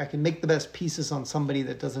I can make the best pieces on somebody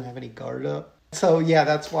that doesn't have any guard up. So yeah,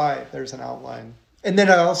 that's why there's an outline. And then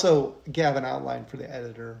I also have an outline for the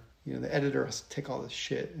editor. The editor has to take all this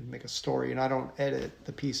shit and make a story, and I don't edit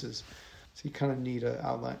the pieces. So you kind of need an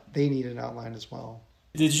outline. They need an outline as well.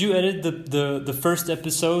 Did you edit the first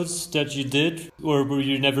episodes that you did, or were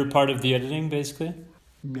you never part of the editing, basically?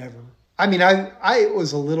 Never. I mean, I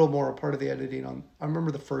was a little more a part of the editing I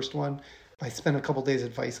remember the first one. I spent a couple days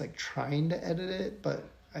at Vice like trying to edit it, but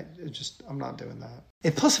I'm not doing that.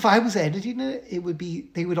 And plus, if I was editing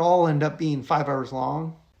it, they would all end up being 5 hours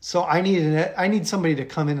long. So I need somebody to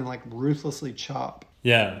come in and like ruthlessly chop.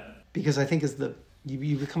 Yeah. Because I think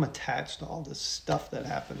you become attached to all this stuff that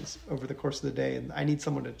happens over the course of the day, and I need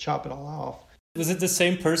someone to chop it all off. Was it the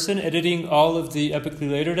same person editing all of the Epically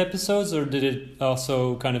Latered episodes, or did it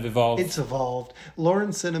also kind of evolve? It's evolved.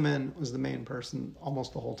 Lauren Cinnamon was the main person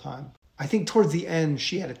almost the whole time. I think towards the end,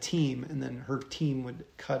 she had a team, and then her team would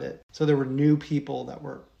cut it. So there were new people that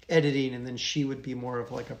were editing, and then she would be more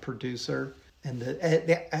of like a producer, and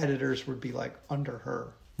the editors would be like under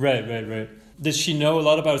her. Right. Did she know a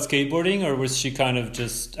lot about skateboarding, or was she kind of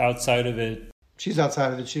just outside of it? She's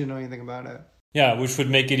outside of it. She didn't know anything about it. Yeah, which would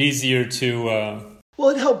make it easier to... Well,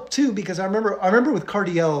 it helped too, because I remember with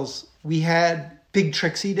Cardiel's, we had big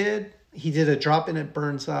tricks he did. He did a drop in at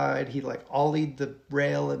Burnside. He like ollied the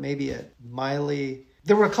rail maybe at Miley.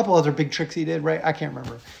 There were a couple other big tricks he did, right? I can't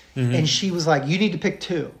remember. Mm-hmm. And she was like, you need to pick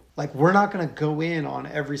 2. Like, we're not going to go in on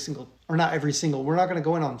every single, or not every single, we're not going to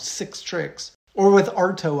go in on 6 tricks. Or with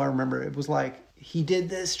Arto, I remember it was like, he did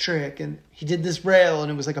this trick and he did this rail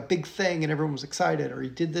and it was like a big thing and everyone was excited. Or he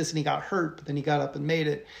did this and he got hurt, but then he got up and made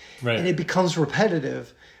it. Right. And it becomes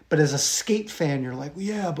repetitive. But as a skate fan, you're like, well,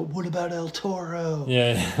 yeah, but what about El Toro?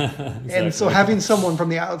 Yeah, exactly. And so having someone from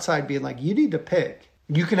the outside being like, you need to pick.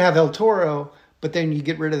 You can have El Toro, but then you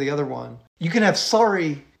get rid of the other one. You can have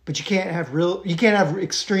sorry, but you can't have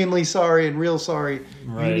extremely sorry and real sorry.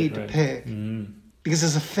 Right, you need to pick. Mm-hmm. Because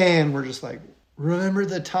as a fan, we're just like, remember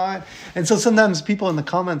the time? And so sometimes people in the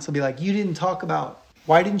comments will be like,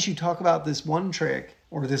 why didn't you talk about this one trick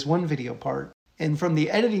or this one video part? And from the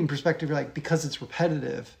editing perspective, you're like, because it's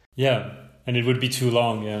repetitive. Yeah, and it would be too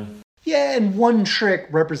long, yeah. Yeah, and one trick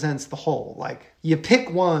represents the whole. Like, you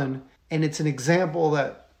pick one, and it's an example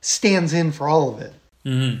that stands in for all of it.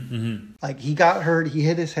 Mm-hmm, mm-hmm. Like, he got hurt, he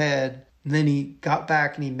hit his head, and then he got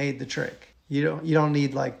back and he made the trick. You don't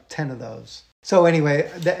need like 10 of those. So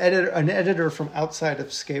anyway, an editor from outside of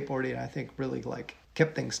skateboarding, I think, really like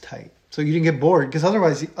kept things tight. So you didn't get bored, because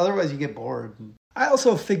otherwise you get bored. I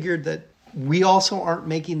also figured that we also aren't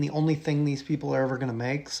making the only thing these people are ever going to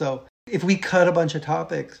make. So if we cut a bunch of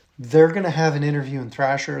topics, they're going to have an interview in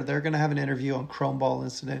Thrasher. They're going to have an interview on Chrome Ball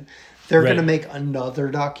Incident. They're going to make another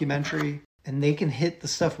documentary, and they can hit the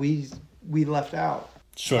stuff we left out.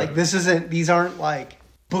 Sure. Like, these aren't like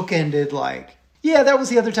bookended, like, yeah, that was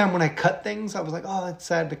the other time when I cut things. I was like, oh, it's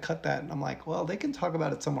sad to cut that. And I'm like, well, they can talk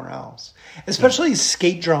about it somewhere else. Especially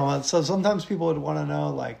skate drama. So sometimes people would want to know,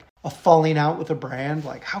 like, a falling out with a brand.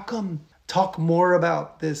 Like, how come talk more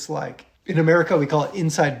about this? Like, in America, we call it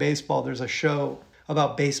Inside Baseball. There's a show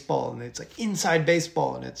about baseball, and it's like Inside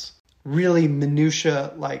Baseball, and it's really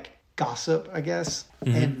minutia, like gossip, I guess.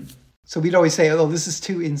 Mm-hmm. And so we'd always say, oh, this is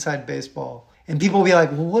too Inside Baseball. And people will be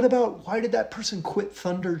like, well, what about, why did that person quit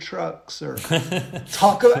Thunder Trucks? Or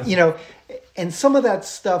talk about, and some of that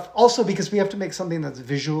stuff, also because we have to make something that's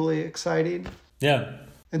visually exciting. Yeah.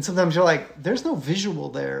 And sometimes you're like, there's no visual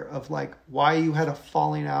there of like why you had a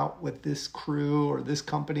falling out with this crew or this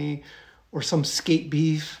company or some skate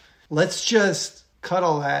beef. Let's just cut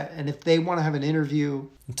all that. And if they want to have an interview,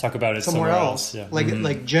 talk about it somewhere else. Yeah. Like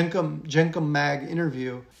Jenkum Mag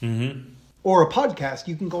interview. Mm-hmm. Or a podcast,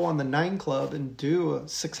 you can go on the 9 Club and do a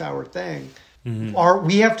 6-hour thing. Mm-hmm. Or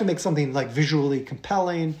we have to make something like visually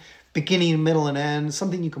compelling, beginning, middle, and end,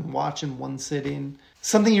 something you can watch in one sitting,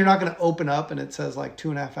 something you're not going to open up and it says like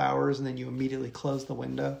 2.5 hours and then you immediately close the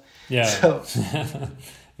window. Yeah, so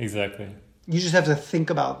exactly. You just have to think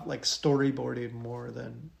about like storyboarding more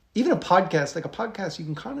than even a podcast. Like a podcast, you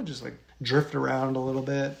can kind of just like drift around a little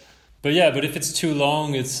bit. But if it's too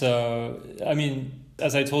long, it's,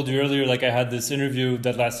 as I told you earlier, like I had this interview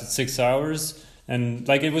that lasted 6 hours, and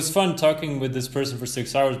like it was fun talking with this person for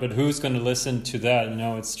 6 hours, but who's going to listen to that?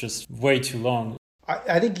 It's just way too long.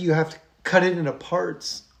 I think you have to cut it into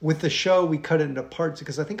parts. With the show, we cut it into parts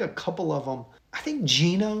because I think a couple of them, I think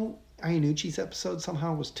Gino Iannucci's episode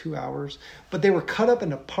somehow was 2 hours, but they were cut up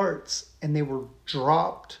into parts and they were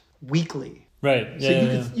dropped weekly. Right.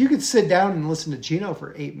 Yeah, so you could sit down and listen to Gino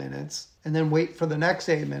for 8 minutes and then wait for the next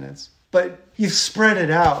 8 minutes. But you spread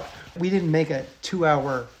it out. We didn't make a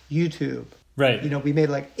 2-hour YouTube. Right. We made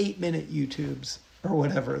like 8-minute YouTubes or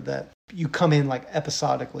whatever that you come in like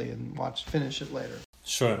episodically and finish it later.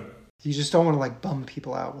 Sure. You just don't want to like bum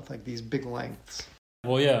people out with like these big lengths.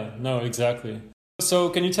 Well, yeah, no, exactly. So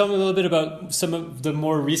can you tell me a little bit about some of the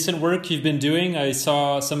more recent work you've been doing? I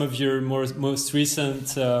saw some of your most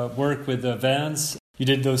recent work with Vans. You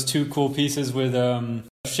did those 2 cool pieces with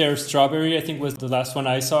Cher Strawberry, I think was the last one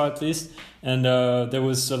I saw at least. And there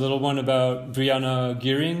was a little one about Brianna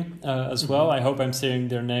Gearing as well. I hope I'm saying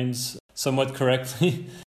their names somewhat correctly.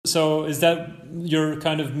 So is that your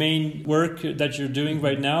kind of main work that you're doing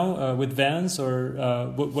right now with Vans,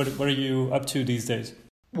 or what are you up to these days?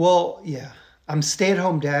 Well, yeah. I'm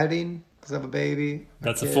stay-at-home dadding, because I have a baby.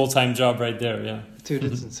 That's a full-time job right there, yeah. Dude,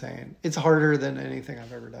 it's insane. It's harder than anything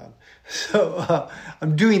I've ever done. So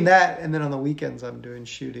I'm doing that, and then on the weekends I'm doing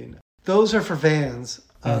shooting. Those are for Vans.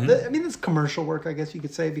 It's commercial work, I guess you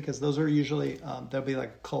could say, because those are usually, there'll be like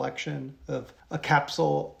a collection of a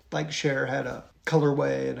capsule, like Cher had a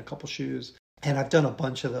colorway and a couple shoes. And I've done a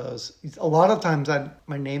bunch of those. A lot of times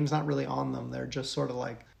my name's not really on them. They're just sort of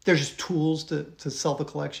like, they're just tools to sell the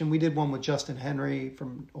collection. We did one with Justin Henry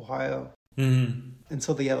from Ohio. Mm-hmm. And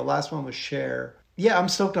so the last one was Cher. Yeah, I'm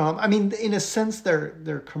stoked on them. I mean, in a sense,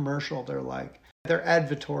 they're commercial. They're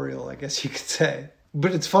advertorial, I guess you could say.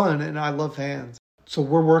 But it's fun, and I love Vans. So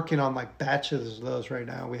we're working on like batches of those right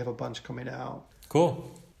now. We have a bunch coming out.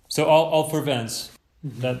 Cool. So all for Vans.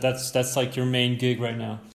 Mm-hmm. That's like your main gig right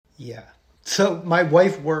now. Yeah. So my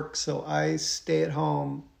wife works, so I stay at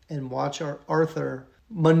home and watch Arthur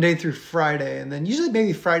Monday through Friday, and then usually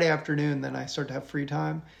maybe Friday afternoon, then I start to have free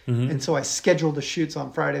time. Mm-hmm. And so I schedule the shoots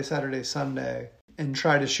on Friday, Saturday, Sunday, and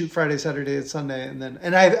try to shoot Friday, Saturday, and Sunday.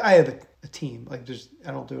 And I have a team. Like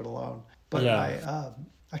I don't do it alone, but yeah.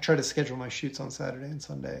 I try to schedule my shoots on Saturday and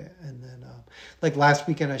Sunday. And then like last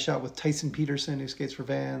weekend I shot with Tyson Peterson, who skates for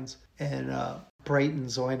Vans, and Brighton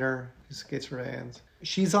Zoyner, who skates for Vans.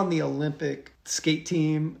 She's on the Olympic skate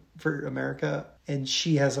team for America, and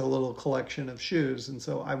she has a little collection of shoes. And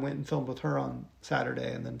so I went and filmed with her on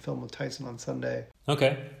Saturday, and then filmed with Tyson on Sunday.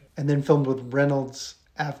 Okay. And then filmed with Reynolds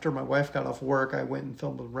after my wife got off work. I went and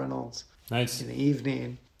filmed with Reynolds. Nice. In the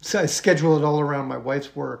evening. So I schedule it all around my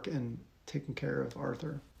wife's work and taking care of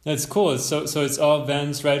Arthur. That's cool. So it's all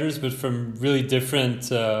Vans riders, but from really different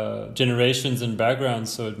generations and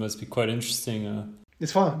backgrounds. So it must be quite interesting.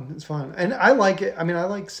 It's fun. It's fun. And I like it. I mean, I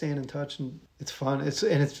like staying in touch, and it's fun.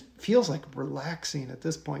 It feels like relaxing at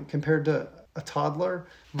this point compared to a toddler.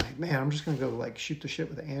 I'm like, man, I'm just going to go like shoot the shit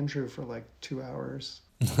with Andrew for like 2 hours.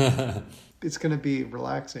 It's going to be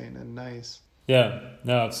relaxing and nice. Yeah,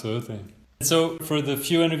 no, absolutely. So for the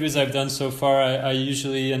few interviews I've done so far, I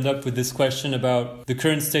usually end up with this question about the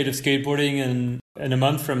current state of skateboarding, and in a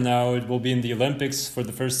month from now, it will be in the Olympics for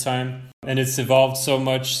the first time. And it's evolved so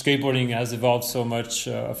much. Skateboarding has evolved so much,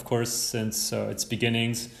 of course, since its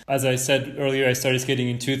beginnings. As I said earlier, I started skating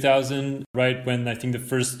in 2000, right when I think the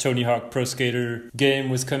first Tony Hawk Pro Skater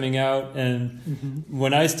game was coming out. And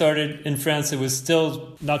when I started in France, it was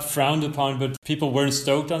still not frowned upon, but people weren't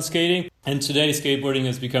stoked on skating. And today, skateboarding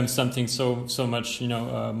has become something so much,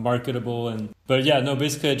 marketable. But yeah, no,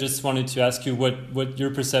 basically, I just wanted to ask you what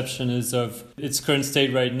your perception is of its current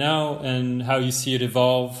state right now and how you see it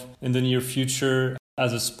evolve in the near future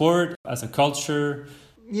as a sport, as a culture.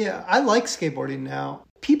 Yeah, I like skateboarding now.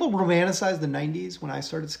 People romanticize the 90s when I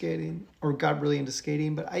started skating or got really into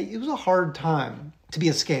skating, but it was a hard time to be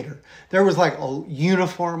a skater. There was like a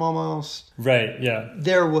uniform almost. Right, yeah.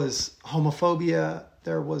 There was homophobia.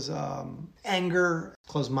 There was anger,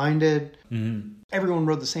 closed-minded. Mm-hmm. Everyone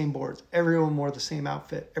rode the same boards. Everyone wore the same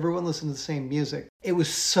outfit. Everyone listened to the same music. It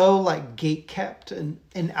was so like gate-kept and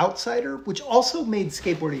an outsider, which also made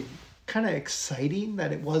skateboarding kind of exciting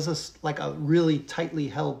that it was a really tightly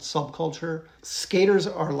held subculture. Skaters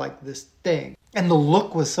are like this thing. And the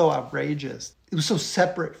look was so outrageous. It was so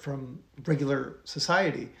separate from regular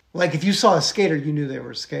society. Like if you saw a skater, you knew they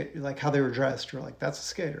were like how they were dressed. You're like, that's a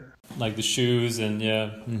skater. Like the shoes and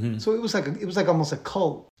yeah. Mm-hmm. So it was like almost a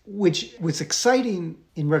cult, which was exciting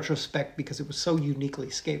in retrospect because it was so uniquely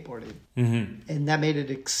skateboarding. Mm-hmm. And that made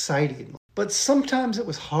it exciting. But sometimes it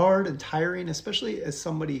was hard and tiring, especially as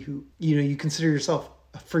somebody who, you consider yourself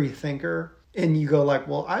a free thinker. And you go like,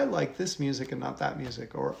 well, I like this music and not that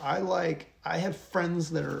music. Or I have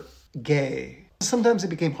friends that are gay. Sometimes it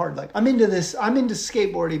became hard. Like, I'm into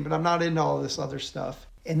skateboarding, but I'm not into all this other stuff.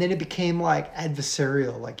 And then it became like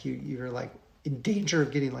adversarial. Like you're like in danger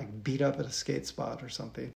of getting like beat up at a skate spot or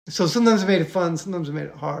something. So sometimes it made it fun. Sometimes it made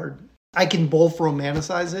it hard. I can both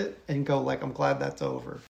romanticize it and go like, I'm glad that's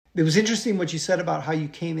over. It was interesting what you said about how you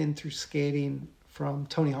came in through skating from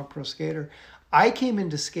Tony Hawk Pro Skater. I came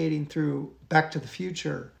into skating through Back to the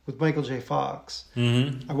Future with Michael J. Fox.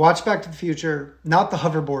 Mm-hmm. I watched Back to the Future, not the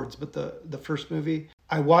hoverboards, but the first movie.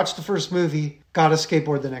 I watched the first movie, got a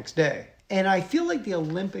skateboard the next day. And I feel like the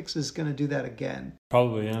Olympics is going to do that again.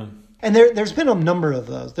 Probably, yeah. And there's been a number of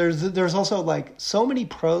those. There's also like so many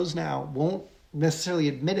pros now won't necessarily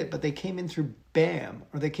admit it, but they came in through BAM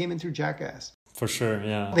or they came in through Jackass. For sure,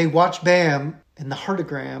 yeah. They watched BAM and the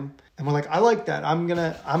Heartogram and we're like, I like that.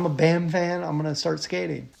 I'm a BAM fan. I'm gonna start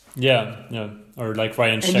skating. Yeah. Or like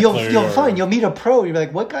Ryan and Sheckler. You'll find you'll meet a pro. You'll be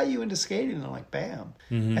like, what got you into skating? And they're like, BAM.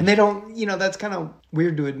 Mm-hmm. And they don't. That's kind of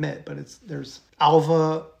weird to admit, but there's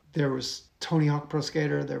Alva. There was Tony Hawk Pro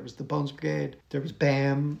Skater. There was the Bones Brigade. There was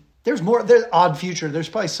BAM. There's more. There's Odd Future. There's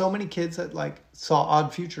probably so many kids that like saw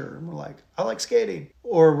Odd Future and were like, I like skating.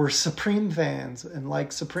 Or we're Supreme fans and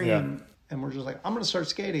like Supreme. Yeah. And we're just like, I'm going to start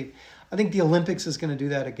skating. I think the Olympics is going to do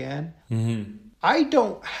that again. Mm-hmm. I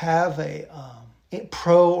don't have a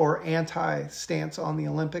pro or anti stance on the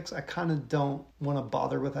Olympics. I kind of don't want to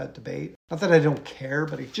bother with that debate. Not that I don't care,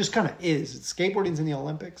 but it just kind of is. Skateboarding's in the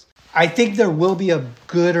Olympics. I think there will be a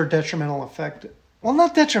good or detrimental effect. Well,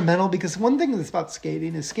 not detrimental, because one thing that's about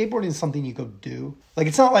skating is skateboarding is something you go do. Like,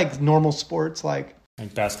 it's not like normal sports, like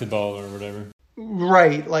basketball or whatever.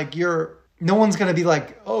 Right. Like, no one's going to be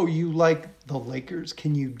like, oh, you like the Lakers,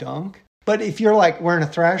 can you dunk? But if you're like wearing a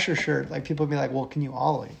Thrasher shirt, like people will be like, well, can you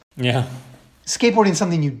ollie? Yeah. Skateboarding is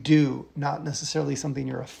something you do, not necessarily something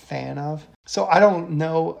you're a fan of. So I don't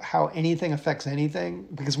know how anything affects anything,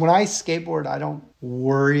 because when I skateboard, I don't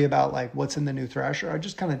worry about like what's in the new Thrasher. I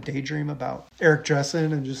just kind of daydream about Eric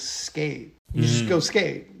Dressen and just skate. You just go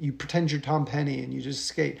skate. You pretend you're Tom Penny and you just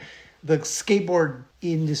skate. The skateboard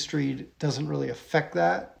industry doesn't really affect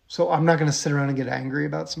that. So I'm not going to sit around and get angry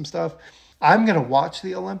about some stuff. I'm going to watch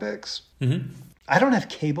the Olympics. Mm-hmm. I don't have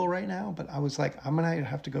cable right now, but I was like, I'm going to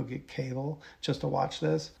have to go get cable just to watch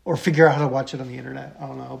this, or figure out how to watch it on the internet. I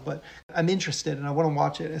don't know, but I'm interested and I want to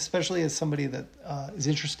watch it, especially as somebody that is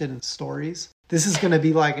interested in stories. This is going to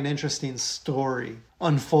be like an interesting story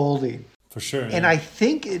unfolding. For sure. And I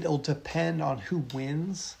think it'll depend on who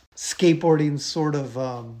wins. Skateboarding's sort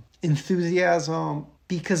of enthusiasm,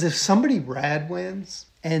 because if somebody rad wins,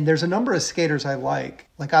 and there's a number of skaters I like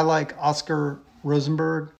Oscar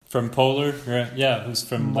Rosenberg. From Polar, right? Yeah, who's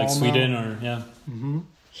from like Sweden or, yeah. Mm-hmm.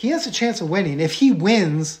 He has a chance of winning. If he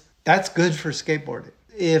wins, that's good for skateboarding.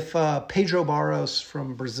 If Pedro Barros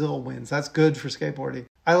from Brazil wins, that's good for skateboarding.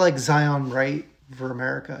 I like Zion Wright for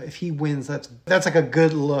America. If he wins, that's like a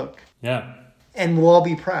good look. Yeah. And we'll all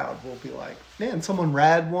be proud. We'll be like, man, someone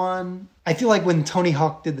rad won. I feel like when Tony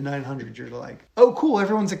Hawk did the 900, you're like, oh, cool,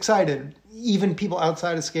 everyone's excited. Even people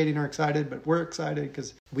outside of skating are excited, but we're excited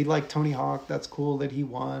because we like Tony Hawk. That's cool that he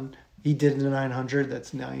won. He did the 900.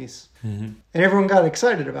 That's nice. Mm-hmm. And everyone got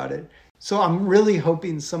excited about it. So I'm really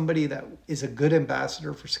hoping somebody that is a good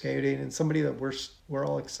ambassador for skating and somebody that we're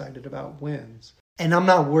all excited about wins. And I'm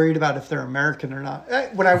not worried about if they're American or not.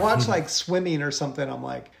 When I watch like swimming or something, I'm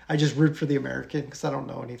like, I just root for the American because I don't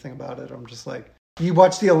know anything about it. I'm just like, you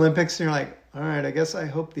watch the Olympics and you're like, all right, I guess I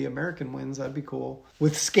hope the American wins. That'd be cool.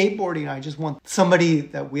 With skateboarding, I just want somebody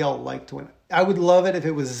that we all like to win. I would love it if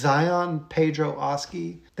it was Zion, Pedro,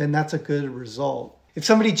 Oski. Then that's a good result. If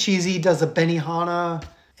somebody cheesy does a Benihana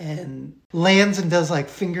and lands and does like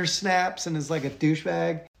finger snaps and is like a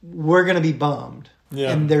douchebag, we're going to be bummed.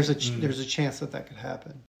 Yeah. And there's a chance that could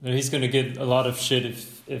happen. And he's going to get a lot of shit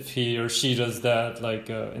if he or she does that. Like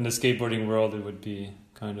in the skateboarding world, it would be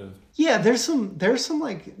kind of... Yeah, there's some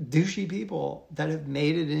like douchey people that have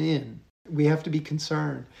made it in. We have to be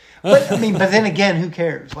concerned. But but then again, who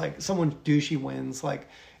cares? Like someone douchey wins, like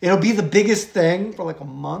it'll be the biggest thing for like a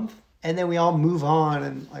month, and then we all move on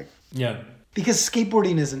and like... Yeah. Because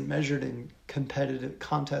skateboarding isn't measured in competitive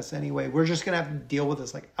contests anyway. We're just going to have to deal with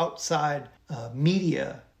this like outside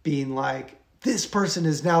media being like, this person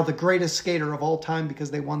is now the greatest skater of all time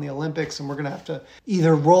because they won the Olympics, and we're going to have to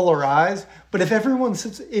either roll our eyes. But if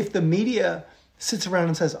the media sits around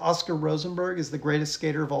and says Oscar Rosenberg is the greatest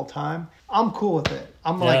skater of all time, I'm cool with it.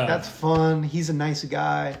 I'm like, that's fun. He's a nice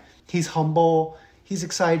guy. He's humble. He's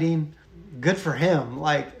exciting. Good for him.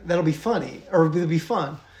 Like, that'll be funny, or it'll be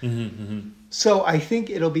fun. Mm-hmm, mm-hmm. So I think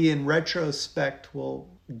it'll be in retrospect, we'll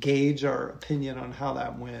gauge our opinion on how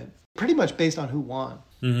that went. Pretty much based on who won.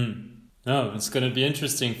 Mm-hmm. No, it's going to be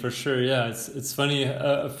interesting for sure. Yeah, it's funny.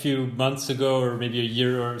 A few months ago, or maybe a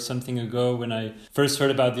year or something ago, when I first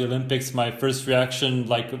heard about the Olympics, my first reaction,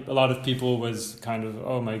 like a lot of people, was kind of,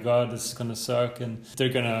 oh my God, this is going to suck. And they're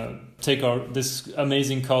going to take this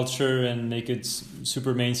amazing culture and make it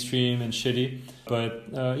super mainstream and shitty. But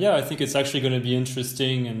I think it's actually going to be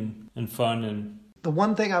interesting and fun. And the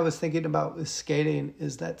one thing I was thinking about with skating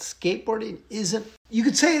is that skateboarding isn't, you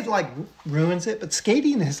could say it like ruins it, but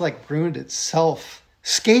skating has like ruined itself.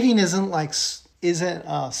 Skating isn't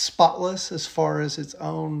spotless as far as its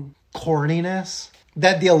own corniness.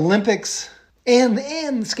 That the Olympics and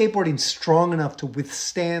skateboarding's strong enough to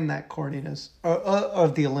withstand that corniness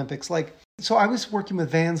of the Olympics. Like, so I was working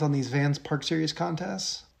with Vans on these Vans Park Series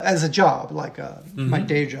contests as a job, like my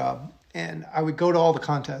day job. And I would go to all the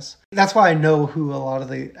contests. That's why I know who a lot of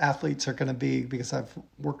the athletes are going to be, because I've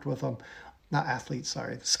worked with them. Not athletes,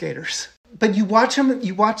 sorry, skaters. But you watch them,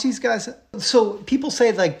 you watch these guys. So people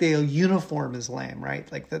say like the uniform is lame,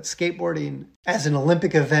 right? Like that skateboarding as an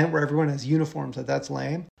Olympic event where everyone has uniforms, that's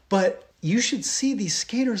lame. But you should see these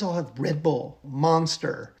skaters all have Red Bull,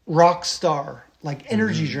 Monster, Rockstar, like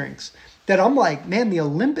energy drinks. That I'm like, man, the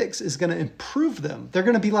Olympics is going to improve them. They're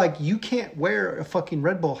going to be like, you can't wear a fucking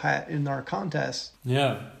Red Bull hat in our contest.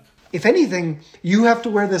 Yeah. If anything, you have to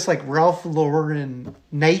wear this like Ralph Lauren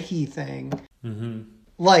Nike thing. Mm-hmm.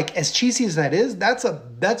 Like, as cheesy as that is,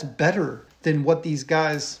 that's better than what these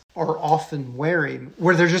guys are often wearing,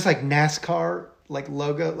 where they're just like NASCAR, like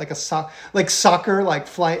logo, like like soccer, like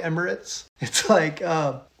Fly Emirates. It's like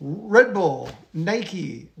Red Bull,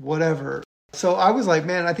 Nike, whatever. So I was like,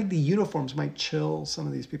 man, I think the uniforms might chill some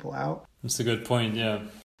of these people out. That's a good point, yeah.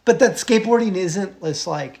 But that skateboarding isn't this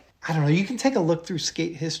like, I don't know, you can take a look through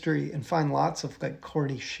skate history and find lots of like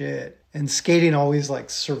corny shit. And skating always like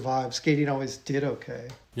survived. Skating always did okay.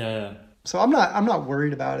 Yeah. So I'm not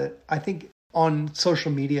worried about it. I think on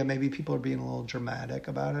social media, maybe people are being a little dramatic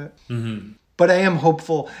about it. Mm-hmm. But I am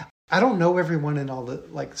hopeful. I don't know everyone in all the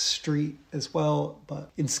like street as well,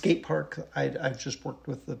 but in skate park, I've just worked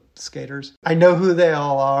with the skaters. I know who they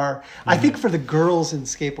all are. Mm-hmm. I think for the girls in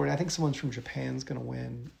skateboarding, I think someone from Japan's going to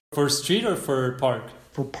win. For street or for park?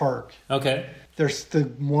 For park. Okay. There's the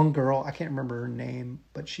one girl, I can't remember her name,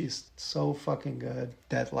 but she's so fucking good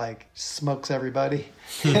that like smokes everybody.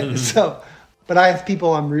 But I have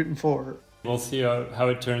people I'm rooting for. We'll see how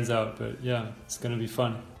it turns out, but yeah, it's going to be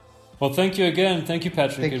fun. Well, thank you again. Thank you,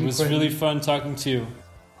 Patrick. It was really fun talking to you.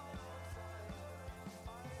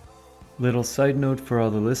 Little side note for all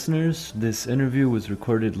the listeners, this interview was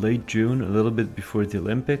recorded late June, a little bit before the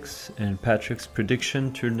Olympics, and Patrick's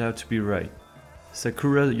prediction turned out to be right.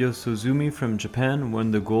 Sakura Yosozumi from Japan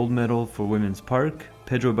won the gold medal for women's park,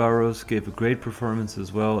 Pedro Barros gave a great performance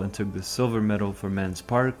as well and took the silver medal for men's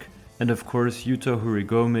park, and of course Yuto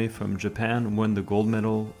Horigome from Japan won the gold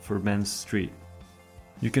medal for men's street.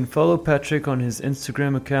 You can follow Patrick on his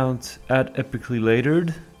Instagram account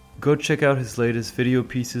 @epicallylatered. Go check out his latest video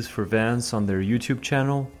pieces for Vans on their YouTube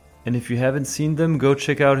channel. And if you haven't seen them, go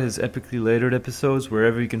check out his Epically Latered episodes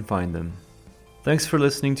wherever you can find them. Thanks for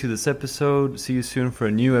listening to this episode. See you soon for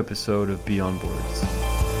a new episode of Beyond Boards.